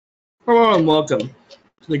Hello and welcome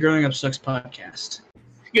to the Growing Up Sucks podcast.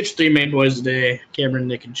 Get your three main boys today, Cameron,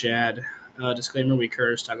 Nick, and Chad. Disclaimer, we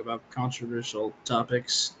curse, talk about controversial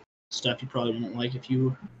topics, stuff you probably won't like if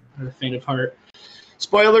you are a faint of heart.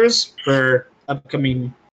 Spoilers for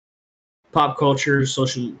upcoming pop culture,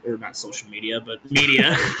 not social media, but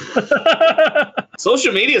media.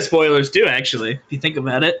 Social media spoilers too, actually, if you think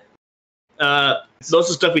about it. Most of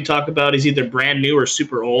the stuff we talk about is either brand new or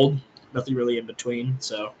super old. Nothing really in between,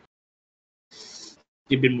 so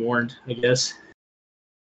you've been warned, I guess.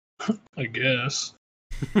 I guess.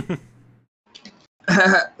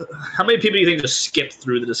 How many people do you think just skip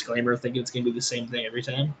through the disclaimer thinking it's going to be the same thing every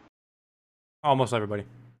time? Almost everybody.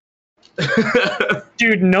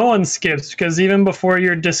 Dude, no one skips, because even before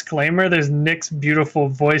your disclaimer, there's Nick's beautiful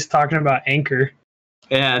voice talking about Anchor.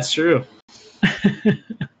 Yeah, it's true.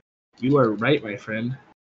 You are right, my friend.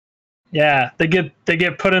 Yeah, they get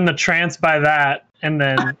put in the trance by that, and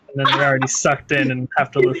then they're already sucked in and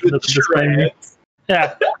have to listen to the disclaimer.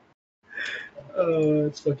 Yeah. Oh,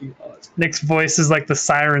 it's fucking awesome. Nick's voice is like the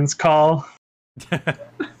siren's call.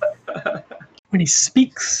 When he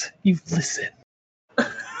speaks, you listen.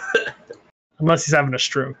 Unless he's having a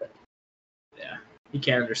stroke. Yeah, you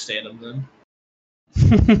can't understand him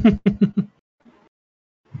then.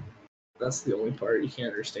 That's the only part, you can't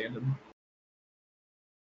understand him.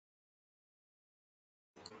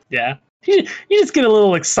 Yeah. You just get a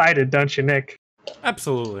little excited, don't you, Nick?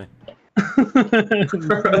 Absolutely.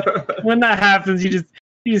 When that happens, you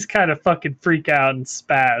just kind of fucking freak out and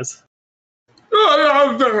spaz.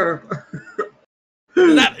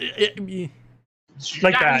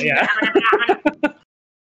 Like that, yeah.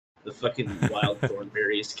 The fucking wild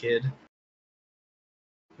Thornberries kid.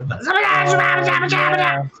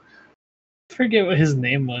 I forget what his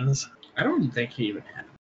name was. I don't think he even had.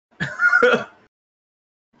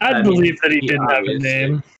 I believe that he didn't have a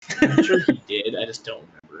name. I'm sure he did. I just don't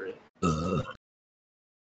remember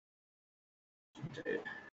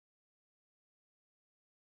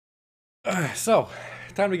it. So,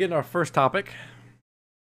 time to get into our first topic.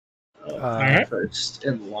 First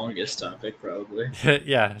and longest topic, probably.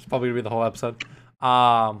 Yeah, it's probably gonna be the whole episode.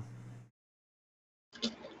 I'm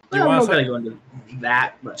not gonna go into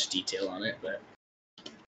that much detail on it, but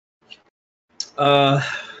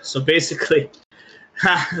so basically,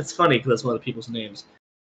 it's funny because that's one of the people's names.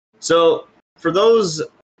 So for those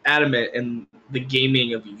adamant in the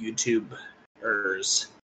gaming of YouTubers,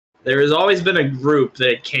 there has always been a group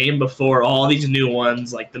that came before all these new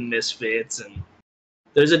ones, like the Misfits, and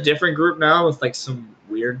there's a different group now with like some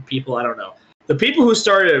weird people. I don't know. The people who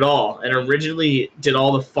started it all and originally did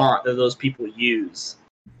all the font that those people use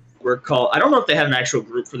were called. I don't know if they had an actual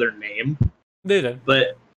group for their name. They did.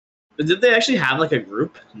 But did they actually have like a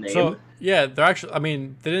group name? So yeah, they're actually. I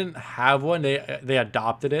mean, they didn't have one. They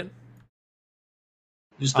adopted it.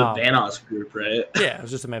 Just the Vanoss group, right? Yeah, it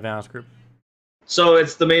was just the main Vanoss group. So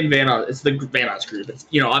it's the main Vanoss. It's the Vanoss group. It's,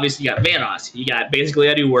 obviously you got Vanoss. You got basically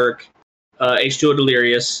I Do Work, H2O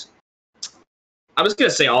Delirious. I was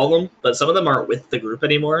gonna say all of them, but some of them aren't with the group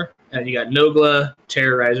anymore. And you got Nogla,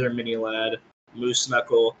 Terrorizer, Mini-Lad, Moose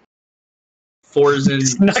Knuckle, Forzen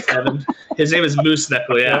 7. His name is Moose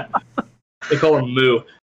Knuckle, yeah. They call him Moo.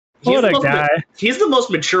 What a guy. He's the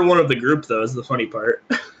most mature one of the group, though, is the funny part.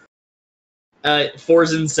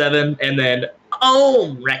 Forzen 7, and then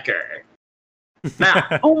Ohm Wrecker.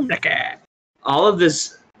 Now, Ohm Wrecker. All of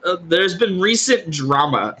this, there's been recent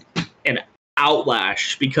drama and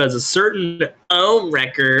outlash because a certain Ohm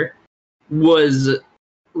Wrecker was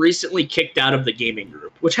recently kicked out of the gaming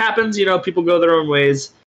group, which happens, people go their own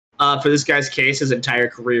ways. For this guy's case, his entire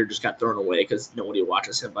career just got thrown away because nobody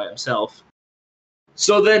watches him by himself.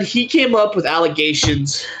 So then he came up with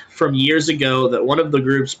allegations from years ago that one of the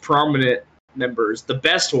group's prominent members, the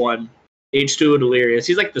best one, H2O Delirious,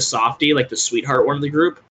 he's like the softie, like the sweetheart one of the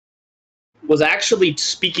group, was actually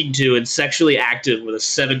speaking to and sexually active with a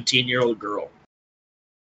 17-year-old girl.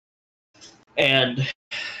 And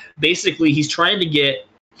basically he's trying to get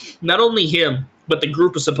not only him, but the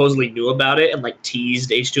group supposedly knew about it and like teased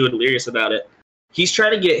H2O Delirious about it. He's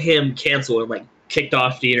trying to get him canceled and like kicked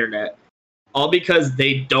off the internet, all because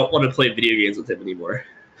they don't want to play video games with him anymore.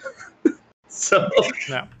 So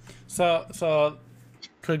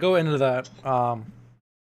to go into that,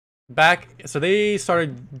 so they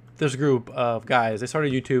started this group of guys. They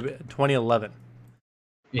started YouTube in 2011.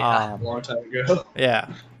 Yeah, a long time ago.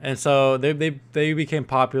 Yeah, and so they became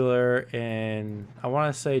popular in, I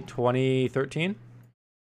want to say, 2013,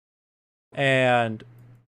 and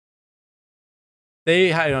they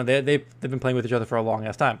had, they've been playing with each other for a long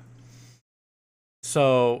ass time.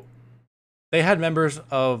 So they had members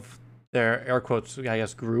of their, air quotes, I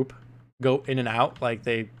guess, group go in and out. Like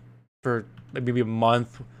for maybe a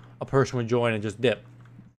month, a person would join and just dip.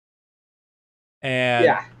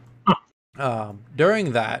 And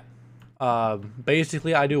during that,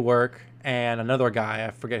 basically I do work, and another guy,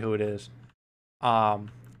 I forget who it is,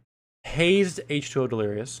 hazed H2O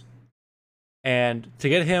Delirious. And to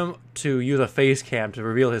get him to use a face cam to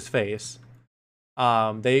reveal his face,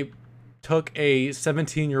 they took a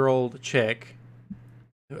 17-year-old chick,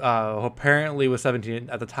 who apparently was 17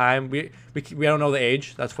 at the time. We don't know the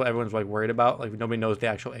age. That's what everyone's like worried about. Like nobody knows the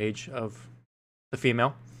actual age of the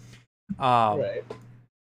female. Right.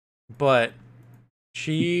 But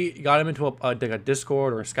she got him into like a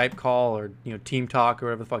Discord or a Skype call or Team Talk or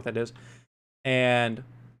whatever the fuck that is, and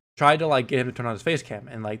tried to like get him to turn on his face cam,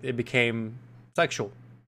 and like it became sexual.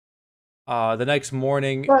 The next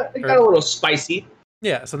morning, It got a little spicy.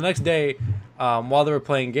 Yeah, so the next day, while they were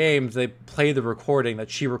playing games, they played the recording that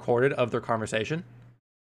she recorded of their conversation.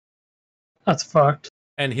 That's fucked.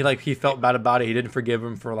 And he felt bad about it. He didn't forgive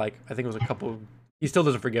him for like, I think it was a couple. He still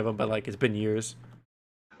doesn't forgive him, but like it's been years,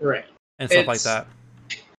 right? And stuff like that.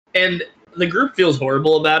 And the group feels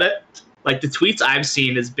horrible about it. Like the tweets I've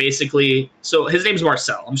seen is basically, so his name's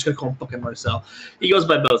Marcel. I'm just gonna call him fucking Marcel. He goes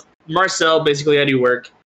by both. Marcel, basically I do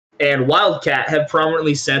work, and Wildcat have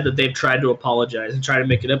prominently said that they've tried to apologize and try to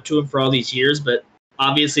make it up to him for all these years, but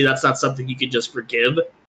obviously that's not something you could just forgive.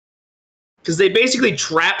 Because they basically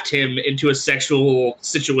trapped him into a sexual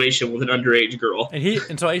situation with an underage girl.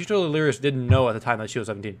 And so H2O Delirious didn't know at the time that she was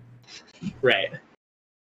 17. Right.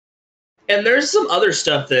 And there's some other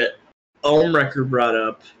stuff that Ohmwrecker brought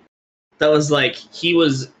up that was like, he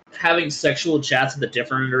was having sexual chats with a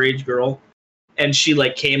different underage girl, and she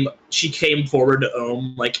came forward to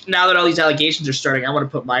Ohm, like, now that all these allegations are starting, I want to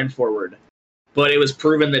put mine forward. But it was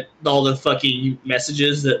proven that all the fucking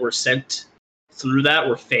messages that were sent through that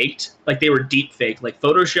were faked. Like, they were deep fake, like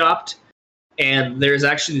photoshopped. And there's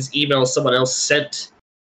actually this email someone else sent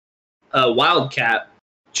Wildcat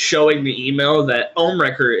showing the email that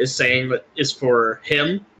Ohmwrecker is saying that is for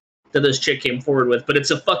him, that this chick came forward with, but it's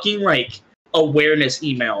a fucking, like, awareness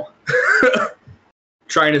email.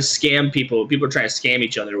 Trying to scam people. People are trying to scam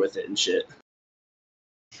each other with it and shit.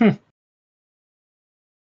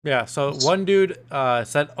 Yeah, so one dude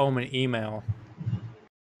sent Ohm an email,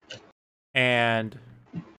 and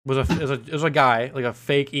it was a guy, like a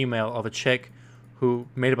fake email of a chick who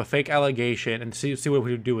made up a fake allegation and see what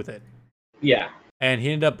we would do with it. Yeah. And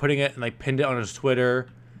he ended up putting it and like pinned it on his Twitter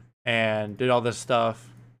and did all this stuff.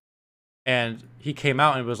 And he came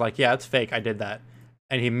out and was like, yeah, it's fake. I did that.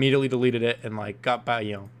 And he immediately deleted it and like got back,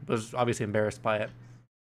 was obviously embarrassed by it.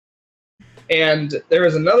 And there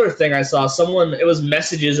was another thing I saw. It was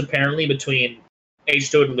messages apparently between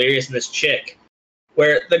H2O Delirious and this chick,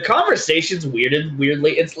 where the conversation's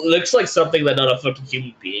weirdly. It looks like something that not a fucking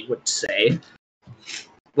human being would say.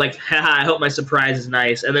 Like, haha, I hope my surprise is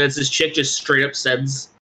nice. And then it's this chick just straight up sends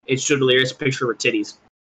H2O Delirious a picture of her titties.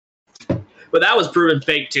 But that was proven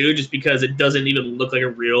fake too, just because it doesn't even look like a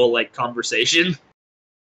real, like, conversation.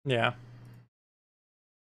 Yeah.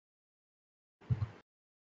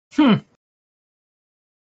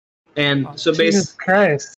 And so Jesus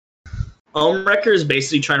Christ. Ohmwrecker is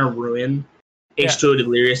basically trying to ruin H2O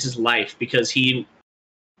Delirious's life because he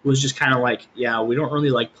was just kind of like, yeah, we don't really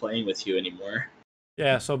like playing with you anymore.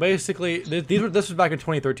 Yeah, so basically, this was back in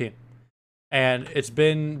 2013, and it's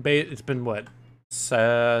been what,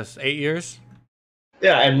 8 years?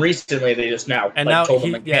 Yeah, and recently they just now told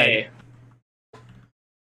him, like, hey.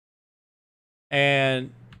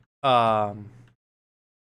 And so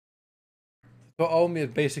Ohm is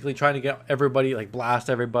basically trying to get everybody, like blast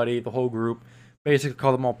everybody, the whole group, basically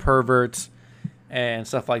call them all perverts and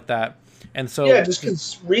stuff like that. And so yeah, just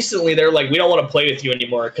because recently they're like, we don't want to play with you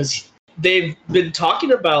anymore, because they've been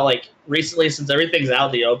talking about, like, recently, since everything's out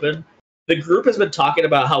in the open, the group has been talking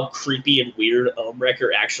about how creepy and weird Ohmwrecker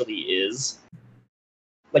actually is.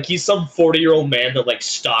 Like, he's some 40-year-old man that, like,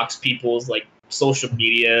 stalks people's, like, social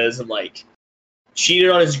medias and, like,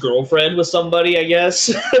 cheated on his girlfriend with somebody, I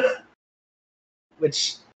guess.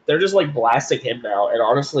 Which, they're just, like, blasting him now, and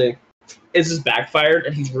honestly, it's just backfired,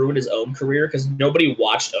 and he's ruined his own career, because nobody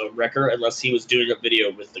watched Ohmwrecker unless he was doing a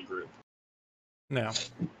video with the group. No.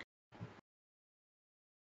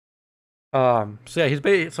 So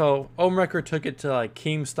yeah, so Ohmwrecker took it to like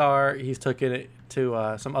Keemstar. He's taken it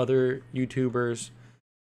to some other YouTubers,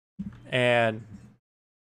 and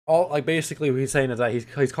all like basically what he's saying is that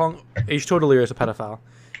he's calling H2O Delirious a pedophile,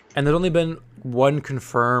 and there's only been one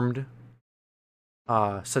confirmed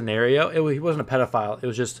scenario. He wasn't a pedophile. It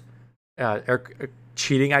was just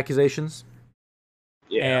cheating accusations.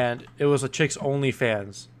 Yeah. And it was a chick's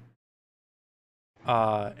OnlyFans.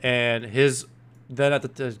 And his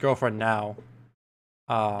girlfriend now,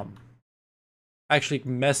 actually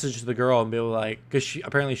messaged the girl and be like, because she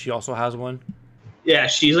also has one. Yeah,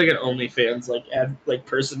 she's like an OnlyFans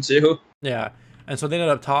person too. Yeah, and so they ended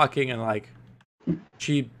up talking, and like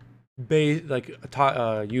she used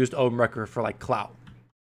Omewrecker for like clout.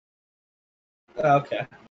 Okay.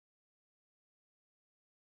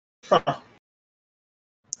 Huh.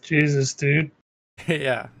 Jesus, dude.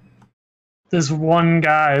 Yeah. This one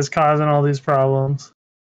guy is causing all these problems.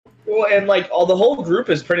 Well, and like the whole group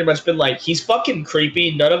has pretty much been like, he's fucking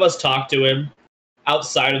creepy. None of us talk to him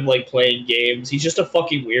outside of like playing games. He's just a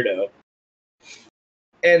fucking weirdo.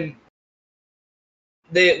 And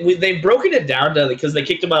they've broken it down to because they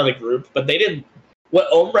kicked him out of the group, but they didn't. What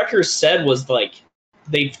Omewrecker said was like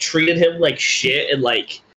they've treated him like shit and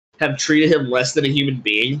like have treated him less than a human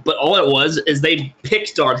being. But all it was is they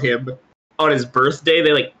picked on him on his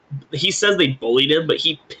birthday. He says they bullied him, but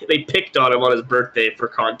they picked on him on his birthday for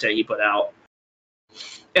content he put out.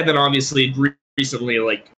 And then obviously recently,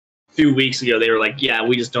 like a few weeks ago, they were like, "Yeah,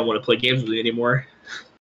 we just don't want to play games with you anymore."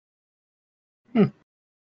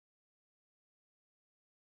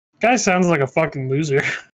 Guy sounds like a fucking loser.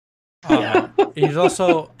 He's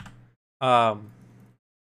also, I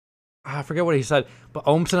forget what he said, but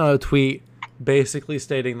Ohm sent out a tweet basically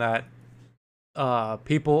stating that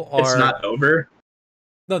people are. It's not over.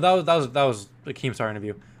 No, that was the Keemstar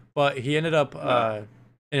interview, but he ended up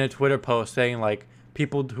in a Twitter post saying like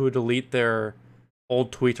people who delete their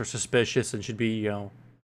old tweets are suspicious and should be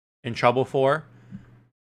in trouble for.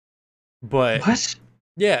 But what?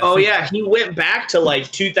 Yeah. Oh yeah, he went back to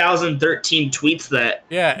like 2013 tweets that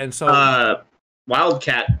and so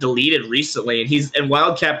Wildcat deleted recently, and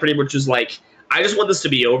Wildcat pretty much was like, I just want this to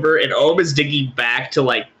be over, and Ohm is digging back to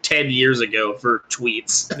like 10 years ago for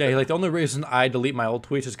tweets. Yeah, like the only reason I delete my old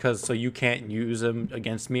tweets is because so you can't use them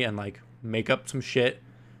against me and like make up some shit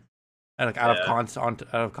and like out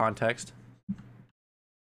of context.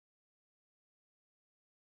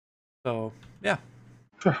 So yeah.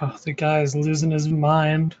 Bro, the guy is losing his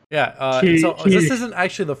mind. Yeah, this isn't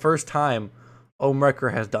actually the first time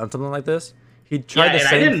Omewrecker has done something like this. He tried the same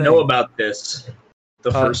thing. I didn't know about this.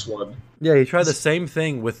 The first one. Yeah, he tried the same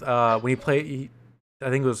thing with when he played.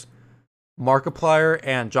 I think it was Markiplier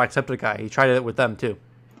and Jacksepticeye. He tried it with them too.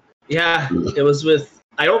 Yeah, it was with.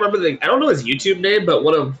 I don't know his YouTube name, but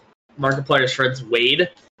one of Markiplier's friends, Wade.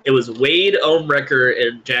 It was Wade, Omewrecker,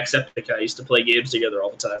 and Jacksepticeye used to play games together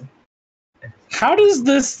all the time. How does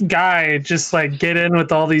this guy just like get in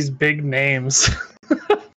with all these big names?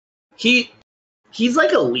 He's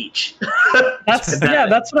like a leech. That's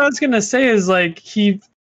what I was gonna say. Is like he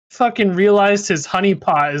fucking realized his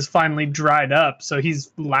honeypot is finally dried up, so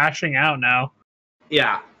he's lashing out now.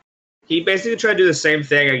 Yeah, he basically tried to do the same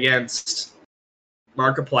thing against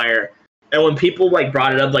Markiplier, and when people like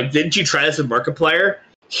brought it up, like, didn't you try this with Markiplier?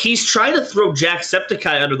 He's trying to throw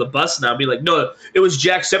Jacksepticeye under the bus now, be like, no, it was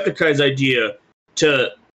Jacksepticeye's idea to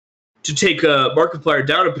take Markiplier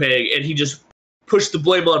down a peg, and he just pushed the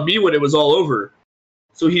blame on me when it was all over,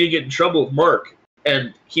 so he didn't get in trouble with Mark.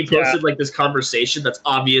 And he posted like this conversation that's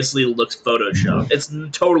obviously looks photoshopped. It's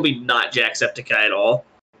totally not Jacksepticeye at all.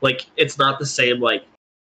 Like, it's not the same. Like,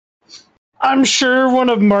 I'm sure one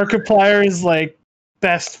of Markiplier's like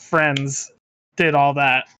best friends did all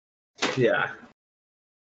that. Yeah.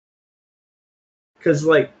 Because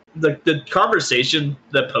like the conversation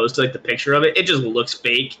that posted, like the picture of it, it just looks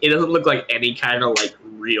fake. It doesn't look like any kind of like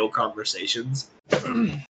real conversations.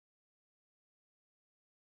 What's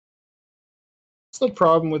the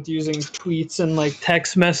problem with using tweets and like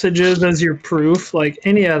text messages as your proof? Like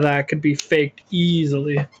any of that could be faked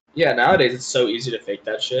easily. Yeah, nowadays it's so easy to fake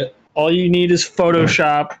that shit. All you need is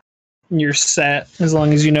Photoshop and you're set. As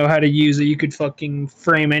long as you know how to use it, you could fucking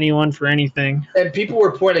frame anyone for anything. And people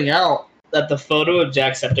were pointing out that the photo of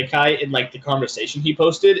Jacksepticeye in like the conversation he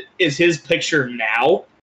posted is his picture now.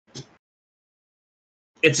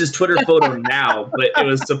 It's his Twitter photo now, but it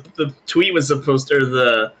was the tweet was supposed to, or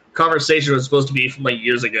the conversation was supposed to be from like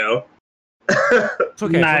years ago. It's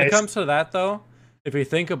okay. Nice. When it comes to that though, if you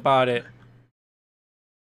think about it,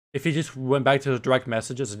 if he just went back to his direct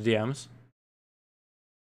messages and DMs,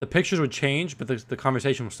 the pictures would change, but the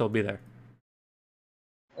conversation would still be there.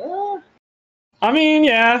 I mean,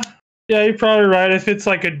 yeah, you're probably right. If it's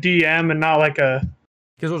like a DM and not like a,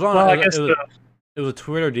 because it was on, it was a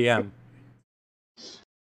Twitter DM.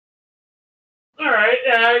 All right,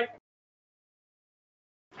 yeah.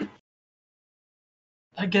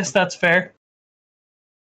 I guess that's fair.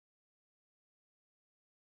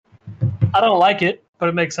 I don't like it, but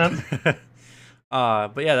it makes sense.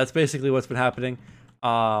 But yeah, that's basically what's been happening.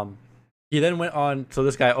 He then went on. So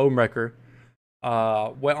this guy Omrecker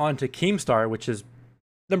went on to Keemstar, which is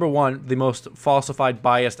number one, the most falsified,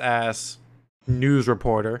 biased ass news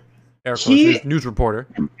reporter. Air quotes, news reporter.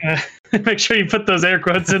 Make sure you put those air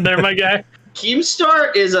quotes in there, my guy.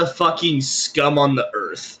 Keemstar is a fucking scum on the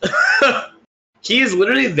earth. He is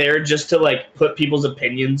literally there just to like put people's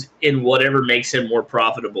opinions in whatever makes him more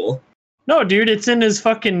profitable. No, dude, it's in his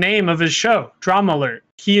fucking name of his show, Drama Alert.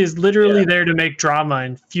 He is literally there to make drama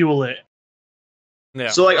and fuel it. Yeah.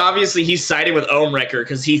 So like obviously he's siding with Omrecker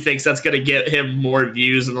because he thinks that's gonna get him more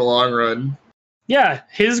views in the long run. Yeah,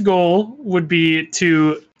 his goal would be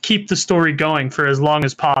to keep the story going for as long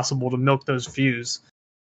as possible to milk those views.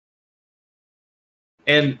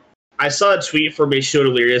 And I saw a tweet from Mayshow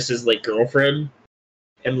Delirious' like girlfriend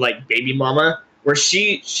and like baby mama, where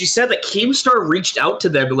she said that Keemstar reached out to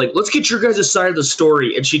them and like, let's get your guys' side of the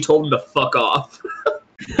story, and she told him to fuck off.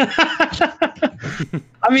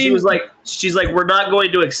 I mean, she's like, we're not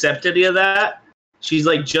going to accept any of that. She's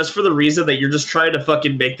like, just for the reason that you're just trying to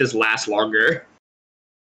fucking make this last longer.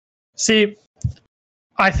 See,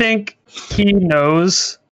 I think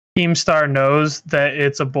Keemstar knows that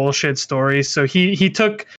it's a bullshit story, so he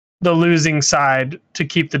took the losing side to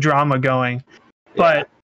keep the drama going. But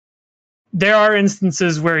there are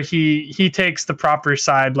instances where he takes the proper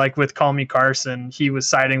side, like with Call Me Carson. He was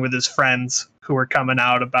siding with his friends who were coming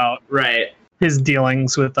out about his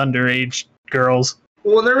dealings with underage girls.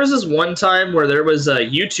 Well, there was this one time where there was a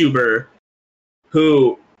YouTuber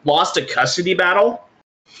who lost a custody battle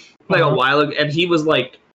like a while ago, and he was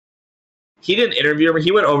like, he didn't interview him,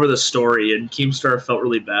 he went over the story, and Keemstar felt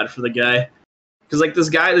really bad for the guy. Because like this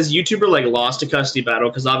YouTuber like lost a custody battle,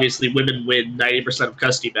 because obviously women win 90% of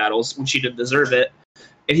custody battles, when she didn't deserve it.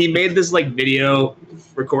 And he made this like video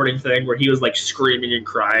recording thing where he was like screaming and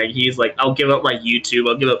crying. He's like, I'll give up my YouTube,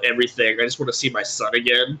 I'll give up everything, I just want to see my son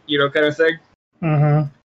again, you know, kind of thing. Mm-hmm.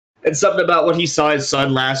 And something about when he saw his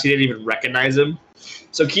son last, he didn't even recognize him.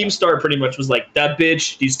 So Keemstar pretty much was like, that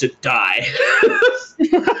bitch needs to die.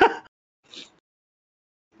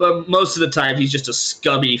 But most of the time, he's just a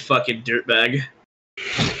scummy fucking dirtbag.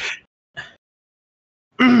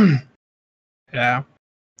 Yeah.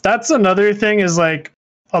 That's another thing is like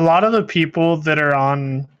a lot of the people that are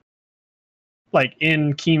on like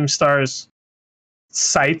in Keemstar's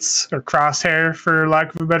sights or crosshair, for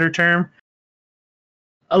lack of a better term,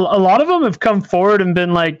 a lot of them have come forward and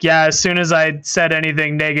been like, yeah, as soon as I said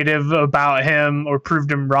anything negative about him or proved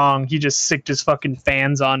him wrong, he just sicked his fucking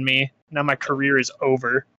fans on me. Now my career is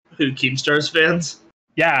over. Who, Keemstar's fans?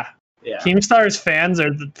 Yeah. Keemstar's fans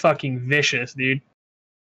are fucking vicious, dude.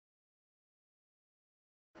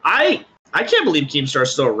 I can't believe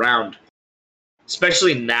Keemstar's still around.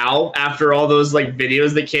 Especially now, after all those like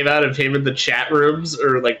videos that came out of him in the chat rooms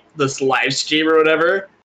or like this live stream or whatever.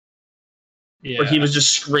 Yeah. Where he was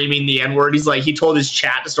just screaming the N-word. He's like, he told his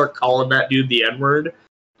chat to start calling that dude the N-word.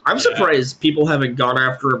 I'm surprised people haven't gone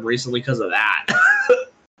after him recently because of that.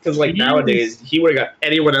 Because like nowadays,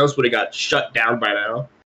 anyone else would have got shut down by now.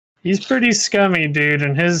 He's pretty scummy, dude,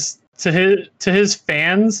 and to his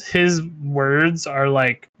fans, his words are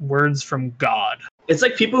like words from God. It's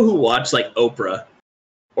like people who watch like Oprah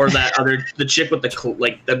or that the chick with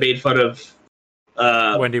that made fun of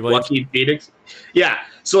Wendy Williams. Joaquin Phoenix. Yeah.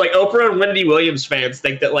 So like Oprah and Wendy Williams fans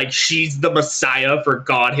think that like she's the Messiah for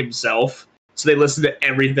God himself. So they listen to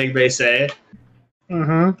everything they say.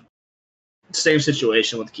 Mm-hmm. Same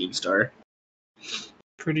situation with Keemstar.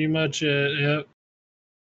 Pretty much it, yep.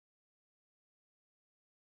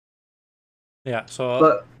 Yeah,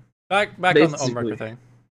 so back on the Omrecker thing.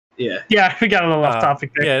 Yeah. Yeah, we got a little off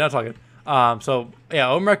topic there. Yeah, not talking. So yeah,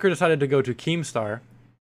 Omrecker decided to go to Keemstar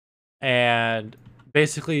and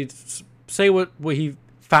basically say what he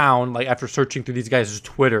found like after searching through these guys'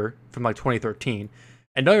 Twitter from like 2013.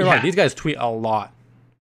 And don't get me wrong, these guys tweet a lot.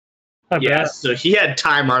 Yeah, so he had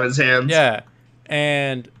time on his hands. Yeah.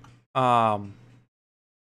 And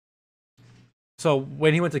so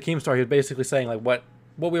when he went to Keemstar, he was basically saying like what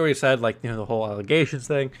we already said, like, you know, the whole allegations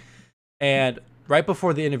thing. And right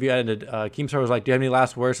before the interview ended, Keemstar was like, do you have any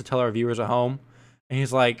last words to tell our viewers at home? And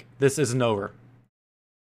he's like, this isn't over.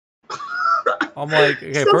 I'm like,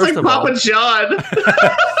 okay, sounds first like of Papa all, John.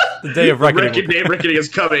 the day of reckoning. Reckoning is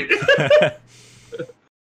coming.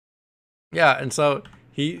 Yeah, and so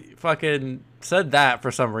he fucking said that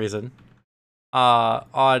for some reason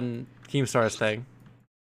on Keemstar's thing.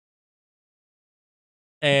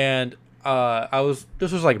 And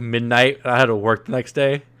this was like midnight, and I had to work the next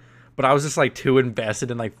day, but I was just like too invested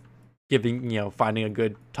in like finding a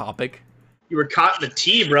good topic. You were caught in the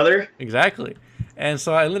tea, brother. Exactly. And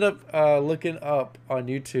so I ended up looking up on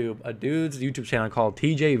YouTube a dude's YouTube channel called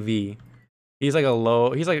TJV, He's like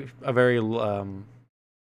a very what do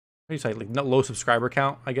you say, like not low subscriber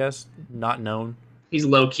count, I guess, not known. He's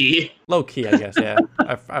low key. Low key, I guess. Yeah,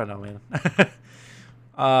 I don't know,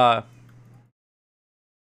 man.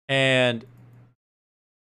 And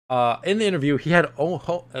in the interview, he had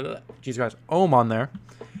Jesus Christ, Ohm on there,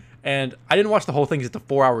 and I didn't watch the whole thing. It's a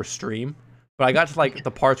 4-hour stream, but I got to like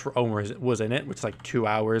the parts where Ohm was in it, which is like 2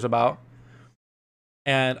 hours about.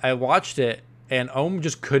 And I watched it, and Ohm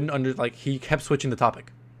just couldn't he kept switching the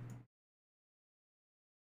topic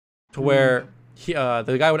to where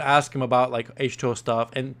the guy would ask him about like H2O stuff,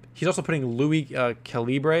 and he's also putting Louis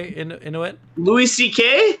Calibre into it. Louis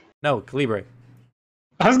C.K.? No, Calibre.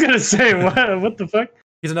 I was gonna say what the fuck?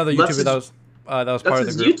 He's another YouTuber that was part of the group.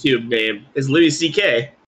 That's his YouTube name is Louis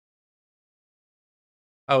C.K.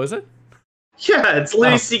 Oh, is it? Yeah, it's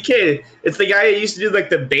Louis C.K. It's the guy who used to do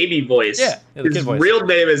like the baby voice. Yeah, the his kid voice. Real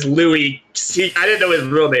name is Louis C. I didn't know his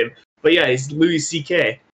real name, but yeah, he's Louis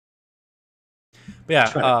C.K. But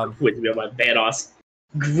yeah, with me on my Vanoss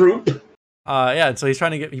group. Yeah, and so he's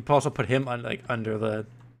trying to get. He also put him on like under the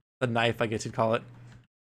knife, I guess you'd call it,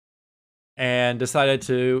 and decided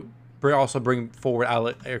to also bring forward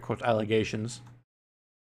air quotes allegations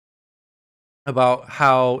about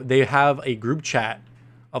how they have a group chat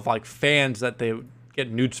of like fans that they get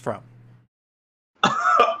nudes from.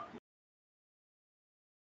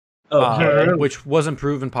 Which wasn't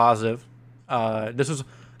proven positive.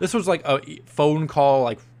 This was like a phone call,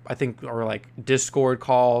 like I think, or like Discord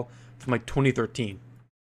call from like 2013.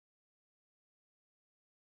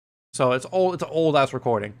 So it's an old ass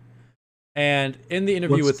recording. And in the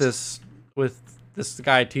interview with this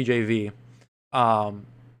guy TJV,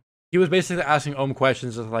 he was basically asking Ohm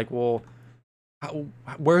questions of like, well,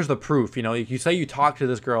 where's the proof? You know, you say you talked to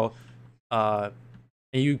this girl, and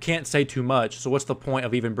you can't say too much. So what's the point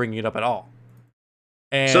of even bringing it up at all?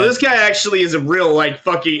 And so this guy actually is a real like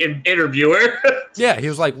fucking interviewer. Yeah, he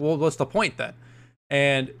was like, well, what's the point then?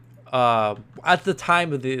 And at the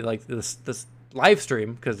time of the like this live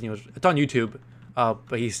stream, because it's on YouTube,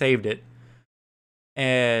 but he saved it.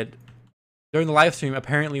 And during the live stream,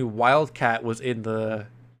 apparently Wildcat was in the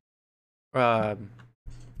live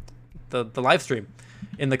stream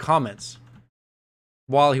in the comments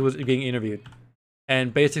while he was being interviewed.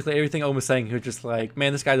 And basically everything Ohm was saying, he was just like,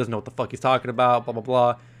 man, this guy doesn't know what the fuck he's talking about, blah, blah,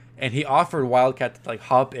 blah. And he offered Wildcat to like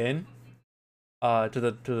hop in to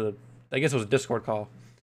the I guess it was a Discord call.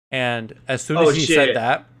 And as soon as he said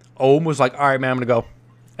that, Ohm was like, all right, man, I'm going to go.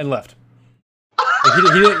 And left. Like,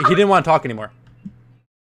 he didn't want to talk anymore.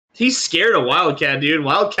 He's scared of Wildcat, dude.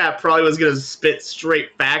 Wildcat probably was going to spit straight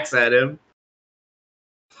facts at him.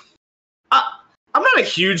 I'm not a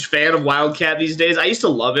huge fan of Wildcat these days. I used to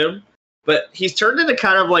love him, but he's turned into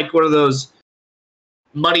kind of like one of those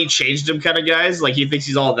money changed him kind of guys. Like he thinks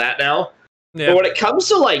he's all that now. Yeah. But when it comes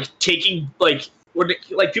to like taking like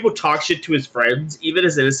like people talk shit to his friends, even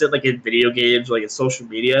as innocent like in video games, like in social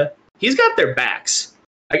media, he's got their backs.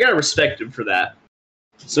 I gotta respect him for that.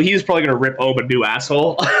 So he was probably gonna rip Ohm a new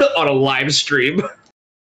asshole on a live stream.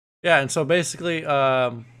 Yeah, and so basically,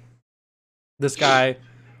 this guy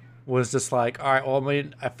was just like, all right, well, I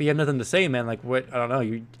mean, if you have nothing to say, man, like, what, I don't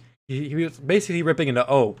know, he was basically ripping into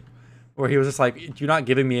O, where he was just like, you're not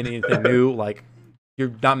giving me anything new, like,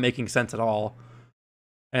 you're not making sense at all.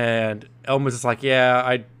 And Ohm was just like,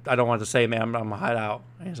 yeah, I don't want to say, man, I'm gonna hide out.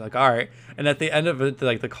 And he's like, all right. And at the end of it,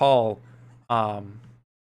 like, the call,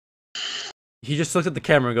 he just looked at the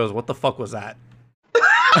camera and goes, what the fuck was that?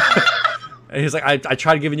 And he's like, I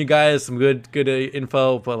tried giving you guys some good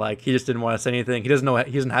info, but like he just didn't want to say anything. He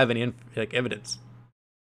doesn't have any like evidence.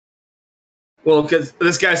 Well, because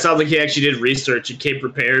this guy sounds like he actually did research and came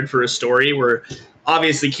prepared for a story where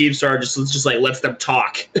obviously Keemstar just like lets them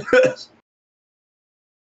talk.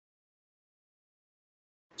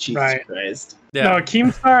 Jesus Christ. Yeah. No,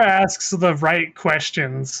 Keemstar asks the right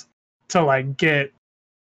questions to like get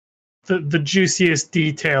the juiciest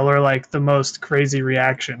detail or like the most crazy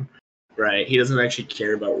reaction. Right, he doesn't actually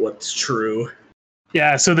care about what's true.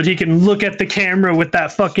 Yeah, so that he can look at the camera with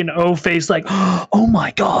that fucking O face like, oh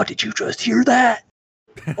my god, did you just hear that?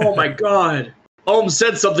 Oh my god. Ohm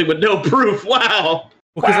said something with no proof. Wow.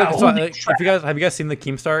 Well, have you guys seen the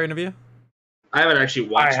Keemstar interview? I haven't actually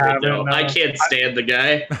watched it, no. I can't stand the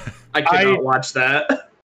guy. I cannot watch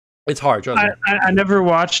that. It's hard, trust me. I never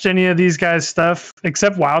watched any of these guys' stuff,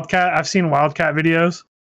 except Wildcat. I've seen Wildcat videos.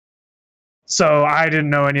 So I didn't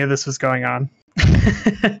know any of this was going on.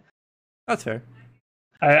 That's fair.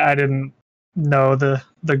 I didn't know the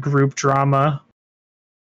group drama.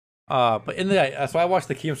 But so I watched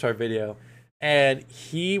the Keemstar video, and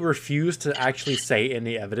he refused to actually say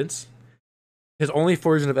any evidence. his only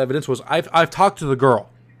version of evidence was I've talked to the girl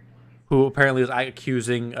who apparently was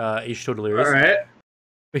accusing H2O Delirious. All right.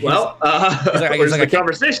 But Well, where's the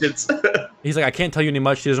conversations? He's like, I can't tell you any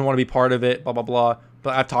much. She doesn't want to be part of it, blah, blah, blah.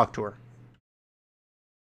 But I've talked to her.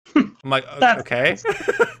 I'm like, okay.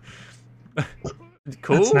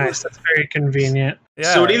 Cool. That's nice. That's very convenient.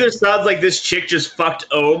 Yeah. So it either sounds like this chick just fucked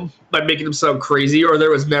Ohm by making him sound crazy, or there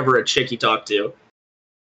was never a chick he talked to.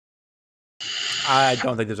 I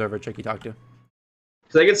don't think there's ever a chick he talked to.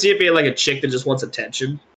 Because I can see it being like a chick that just wants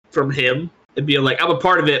attention from him and being like, I'm a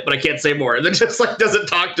part of it, but I can't say more. And then just like doesn't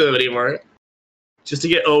talk to him anymore. Just to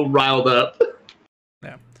get Ohm riled up.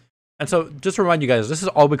 Yeah. And so just to remind you guys, this is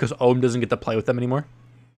all because Ohm doesn't get to play with them anymore.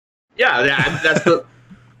 Yeah, that's the...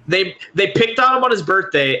 They picked on him on his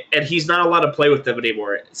birthday, and he's not allowed to play with them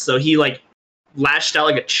anymore. So he, like, lashed out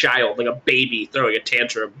like a child, like a baby throwing a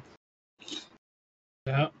tantrum.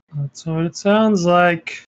 Yeah, that's what it sounds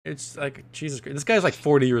like. It's like, Jesus Christ. This guy's like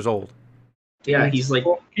 40 years old. Yeah, he's like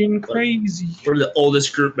fucking crazy. One of the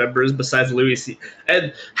oldest group members besides Louis C.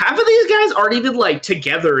 And half of these guys aren't even like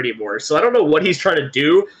together anymore. So I don't know what he's trying to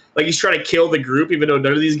do. Like he's trying to kill the group, even though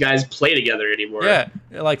none of these guys play together anymore. Yeah,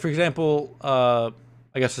 like for example, I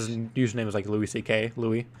guess his username is like Louis CK,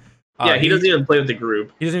 Louis. Yeah, he doesn't even play with the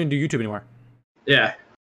group. He doesn't even do YouTube anymore. Yeah.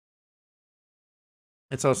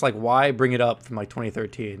 And so it's like, why bring it up from like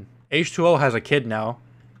 2013? H2O has a kid now.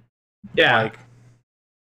 Yeah. Like,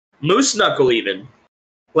 Moose Knuckle even.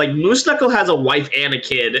 Like, Moose Knuckle has a wife and a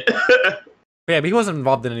kid. yeah, but he wasn't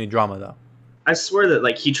involved in any drama, though. I swear that,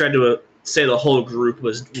 like, he tried to say the whole group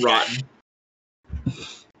was rotten.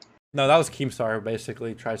 No, that was Keemstar,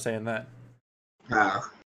 basically, tried saying that.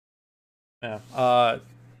 Ah. Yeah.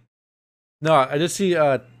 No, I did see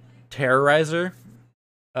Terrorizer.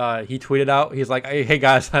 He tweeted out, he's like, hey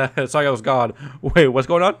guys, sorry I was gone. Wait, what's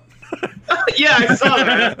going on? Yeah, I saw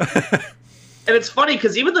that. And it's funny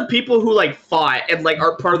because even the people who like fought and like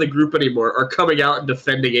aren't part of the group anymore are coming out and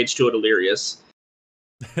defending H2O Delirious.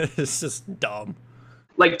 It's just dumb.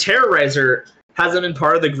 Like Terrorizer hasn't been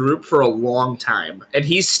part of the group for a long time, and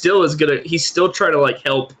he's still trying to like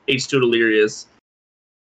help H2O Delirious.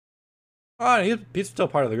 Oh, he's still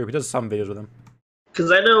part of the group. He does some videos with him.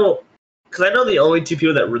 Because I know the only two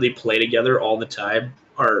people that really play together all the time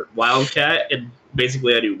are Wildcat and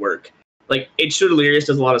basically I do work. Like, H2O Delirious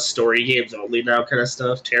does a lot of story games only now kind of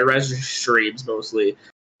stuff. Terrorizer streams mostly.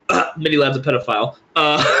 Mini Lad's a pedophile.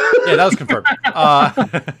 Yeah, that was confirmed.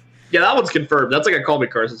 Yeah, that one's confirmed. That's like a Call Me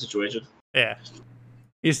Carson situation. Yeah.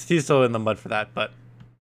 He's still in the mud for that, but...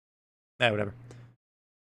 yeah, whatever.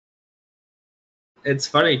 It's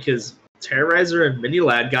funny, because Terrorizer and Mini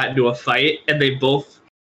Lad got into a fight, and they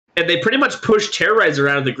pretty much pushed Terrorizer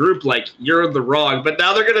out of the group like, you're in the wrong, but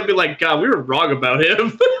now they're going to be like, God, we were wrong about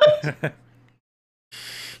him.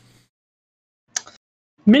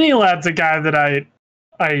 Mini Lad's a guy that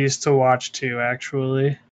I used to watch too,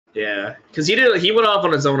 actually. Yeah, because he went off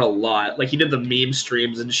on his own a lot. Like, he did the meme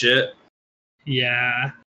streams and shit.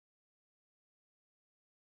 Yeah.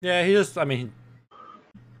 Yeah, he just, I mean,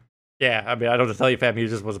 I don't know to tell you, fam, he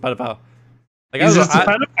just was a pedophile. Like,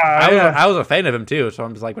 I was a fan of him too, so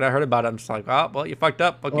I'm just like, when I heard about it, I'm just like, oh, well, you fucked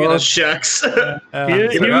up. Okay, oh, shucks. He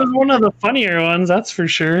was one of the funnier ones, that's for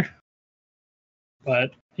sure.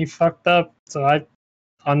 But he fucked up, so I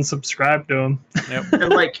unsubscribed to him. Yep.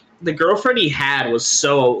 And like the girlfriend he had was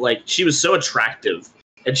she was so attractive,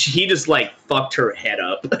 and he just like fucked her head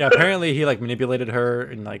up. Yeah, apparently he like manipulated her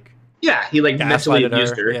and like he like mentally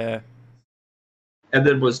abused her. Yeah. And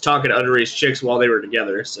then was talking to underage chicks while they were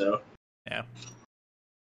together. So yeah.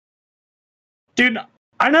 Dude,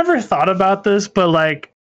 I never thought about this, but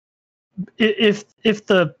like, if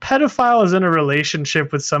the pedophile is in a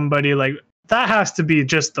relationship with somebody, like that has to be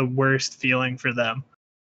just the worst feeling for them.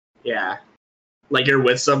 Yeah. Like you're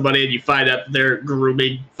with somebody and you find out they're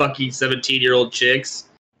grooming fucking 17-year-old chicks.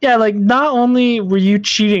 Yeah, like not only were you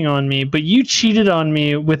cheating on me, but you cheated on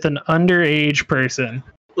me with an underage person.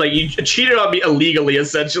 Like you cheated on me illegally,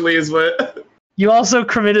 essentially, is what. You also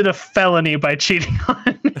committed a felony by cheating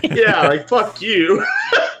on me. Yeah, like fuck you.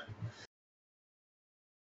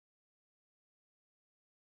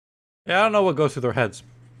 Yeah, I don't know what goes through their heads.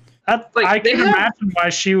 I can imagine why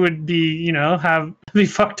she would be, be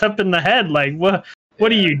fucked up in the head. Like, what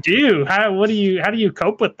do you do? How do you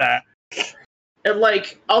cope with that? And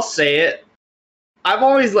like, I'll say it. I've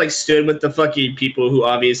always like stood with the fucking people who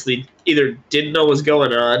obviously either didn't know what was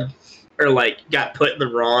going on or like got put in the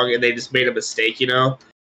wrong and they just made a mistake,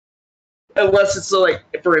 Unless it's like,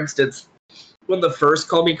 for instance, when the first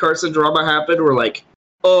Call Me Carson drama happened, we're like,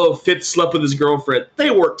 oh, Fitz slept with his girlfriend.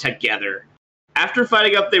 They weren't together. after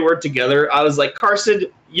finding out they weren't together, I was like, Carson,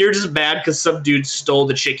 you're just mad because some dude stole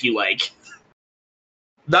the chick you like.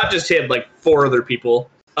 Not just him, like 4 other people.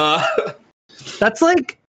 That's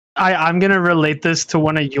like, I'm going to relate this to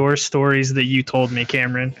one of your stories that you told me,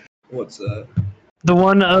 Cameron. What's that? The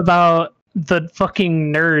one about the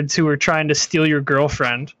fucking nerds who were trying to steal your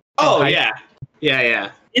girlfriend. Oh, yeah.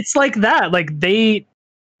 Yeah. It's like that. Like, they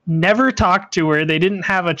never talked to her. They didn't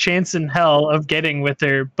have a chance in hell of getting with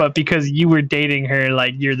her, but because you were dating her,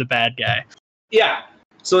 like, you're the bad guy. Yeah.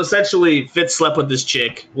 So essentially, Fitz slept with this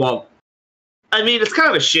chick. Well, I mean, it's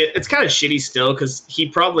kind of shitty still, because he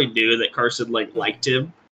probably knew that Carson, like, liked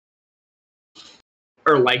him.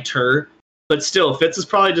 Or liked her. But still, Fitz is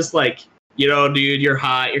probably just like, you know, dude, you're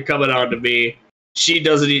hot, you're coming on to me. You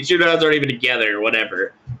guys aren't even together, or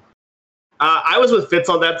whatever. I was with Fitz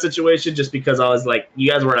on that situation just because I was like, you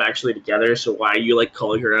guys weren't actually together, so why are you, like,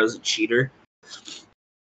 calling her out as a cheater?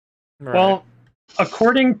 Right. Well,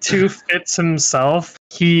 according to Fitz himself,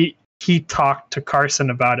 he talked to Carson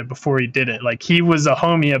about it before he did it. Like, he was a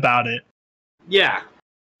homie about it. Yeah.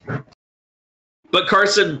 But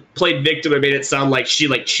Carson played victim and made it sound like she,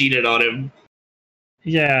 like, cheated on him.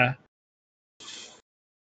 Yeah.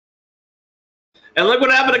 And look what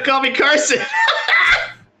happened to Tommy Carson!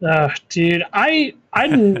 Dude, I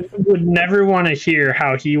would never want to hear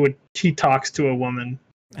how he talks to a woman.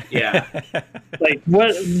 Yeah. Like,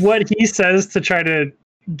 what he says to try to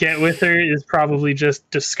get with her is probably just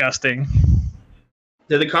disgusting.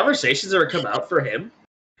 Did the conversations ever come out for him?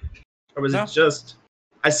 Or was No. it just...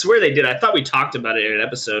 I swear they did. I thought we talked about it in an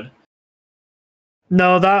episode.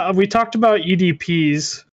 No, that we talked about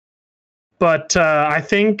EDPs, but I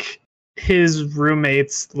think his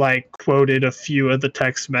roommates like quoted a few of the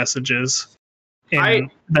text messages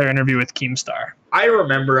in their interview with Keemstar. I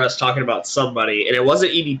remember us talking about somebody, and it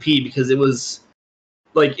wasn't EDP because it was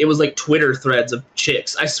like Twitter threads of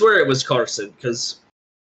chicks. I swear it was Carson because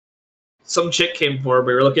some chick came forward.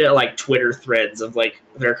 We were looking at like Twitter threads of like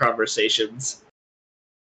their conversations.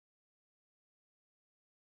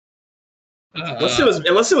 Unless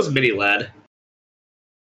it was Mini Lad.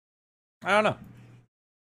 I don't know.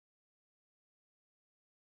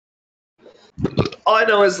 All I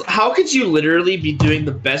know is, how could you literally be doing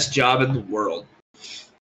the best job in the world?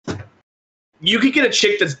 You could get a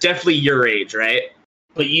chick that's definitely your age, right?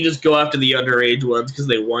 But you just go after the underage ones because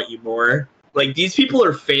they want you more. Like, these people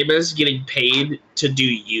are famous, getting paid to do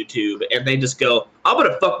YouTube, and they just go, I'm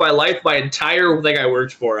gonna fuck my life, my entire thing I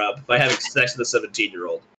worked for up by having sex with a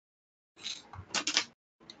 17-year-old.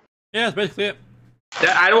 Yeah, that's basically it.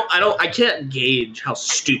 I can't gauge how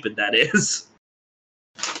stupid that is.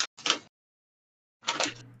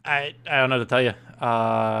 I don't know what to tell you.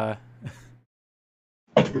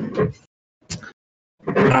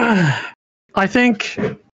 I think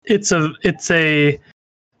it's a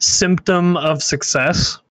symptom of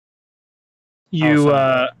success. You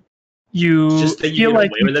Just that you feel get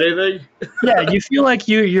like away with anything? yeah, you feel like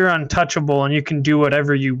you're untouchable and you can do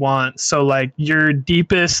whatever you want. So like your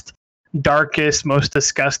deepest, darkest, most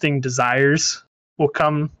disgusting desires will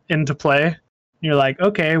come into play. You're like,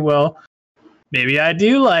 okay, well, maybe I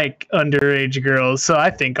do like underage girls, so I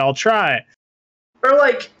think I'll try. Or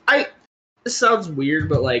like, this sounds weird,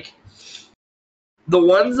 but like, the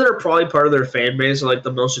ones that are probably part of their fan base are like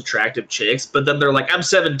the most attractive chicks, but then they're like, I'm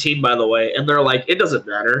 17 by the way, and they're like, it doesn't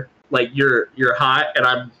matter. Like, you're hot and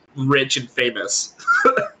I'm rich and famous.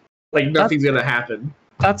 Like, nothing's gonna happen.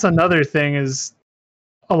 That's another thing is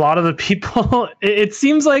a lot of the people, it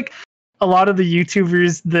seems like a lot of the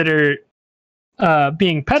YouTubers that are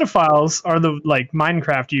being pedophiles are the like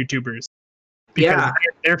Minecraft YouTubers. Because Yeah.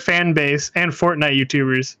 their fan base, and Fortnite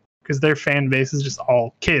YouTubers, because their fan base is just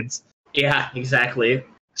all kids. Yeah, exactly.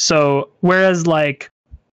 So whereas like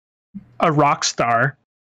a rock star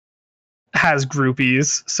has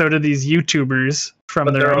groupies, so do these YouTubers from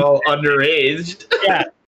But their they're own. all underage. Yeah.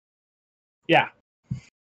 Yeah.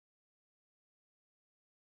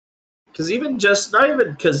 Because even just, not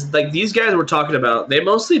even, because like these guys we're talking about, they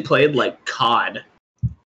mostly played like COD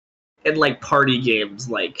and like party games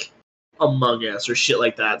like Among Us or shit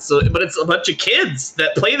like that. So, but it's a bunch of kids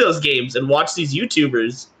that play those games and watch these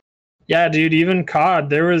YouTubers. Yeah, dude, even COD,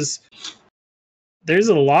 there's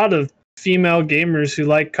a lot of female gamers who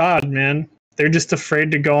like COD, man. They're just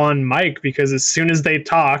afraid to go on mic because as soon as they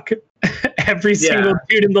talk, every single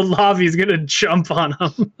dude in the lobby is gonna jump on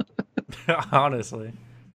them. Honestly.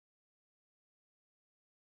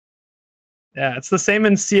 Yeah, it's the same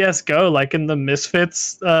in CSGO, like in the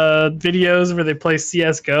Misfits videos where they play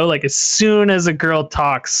CSGO. Like, as soon as a girl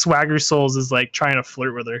talks, Swagger Souls is like trying to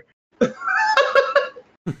flirt with her.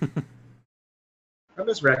 I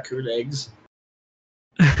miss raccoon eggs.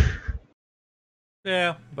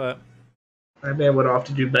 Yeah, but That man went off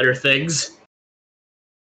to do better things.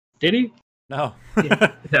 Did he? no.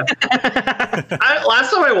 Yeah.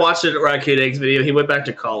 Last time I watched an Arcade Eggs video, he went back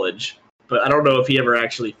to college. But I don't know if he ever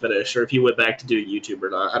actually finished or if he went back to doing YouTube or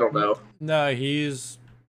not. I don't know. No, he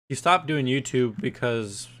stopped doing YouTube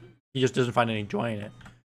because he just doesn't find any joy in it.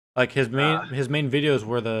 Like his main videos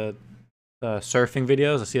were the surfing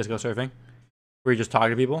videos, the CS:GO surfing, where he just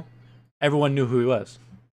talked to people. Everyone knew who he was,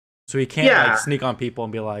 so he can't like sneak on people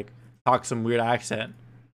and be like talk some weird accent.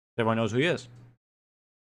 Everyone knows who he is.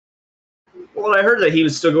 Well, I heard that he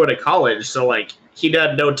was still going to college, so like he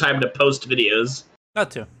had no time to post videos. Not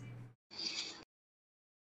to.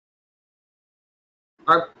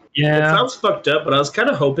 It sounds fucked up, but I was kind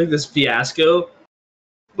of hoping this fiasco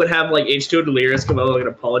would have like H2O Delirious come out like an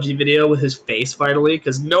apology video with his face finally,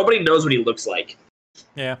 because nobody knows what he looks like.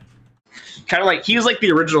 Yeah. Kind of like he was like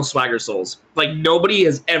the original Swagger Souls. Like nobody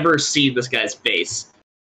has ever seen this guy's face.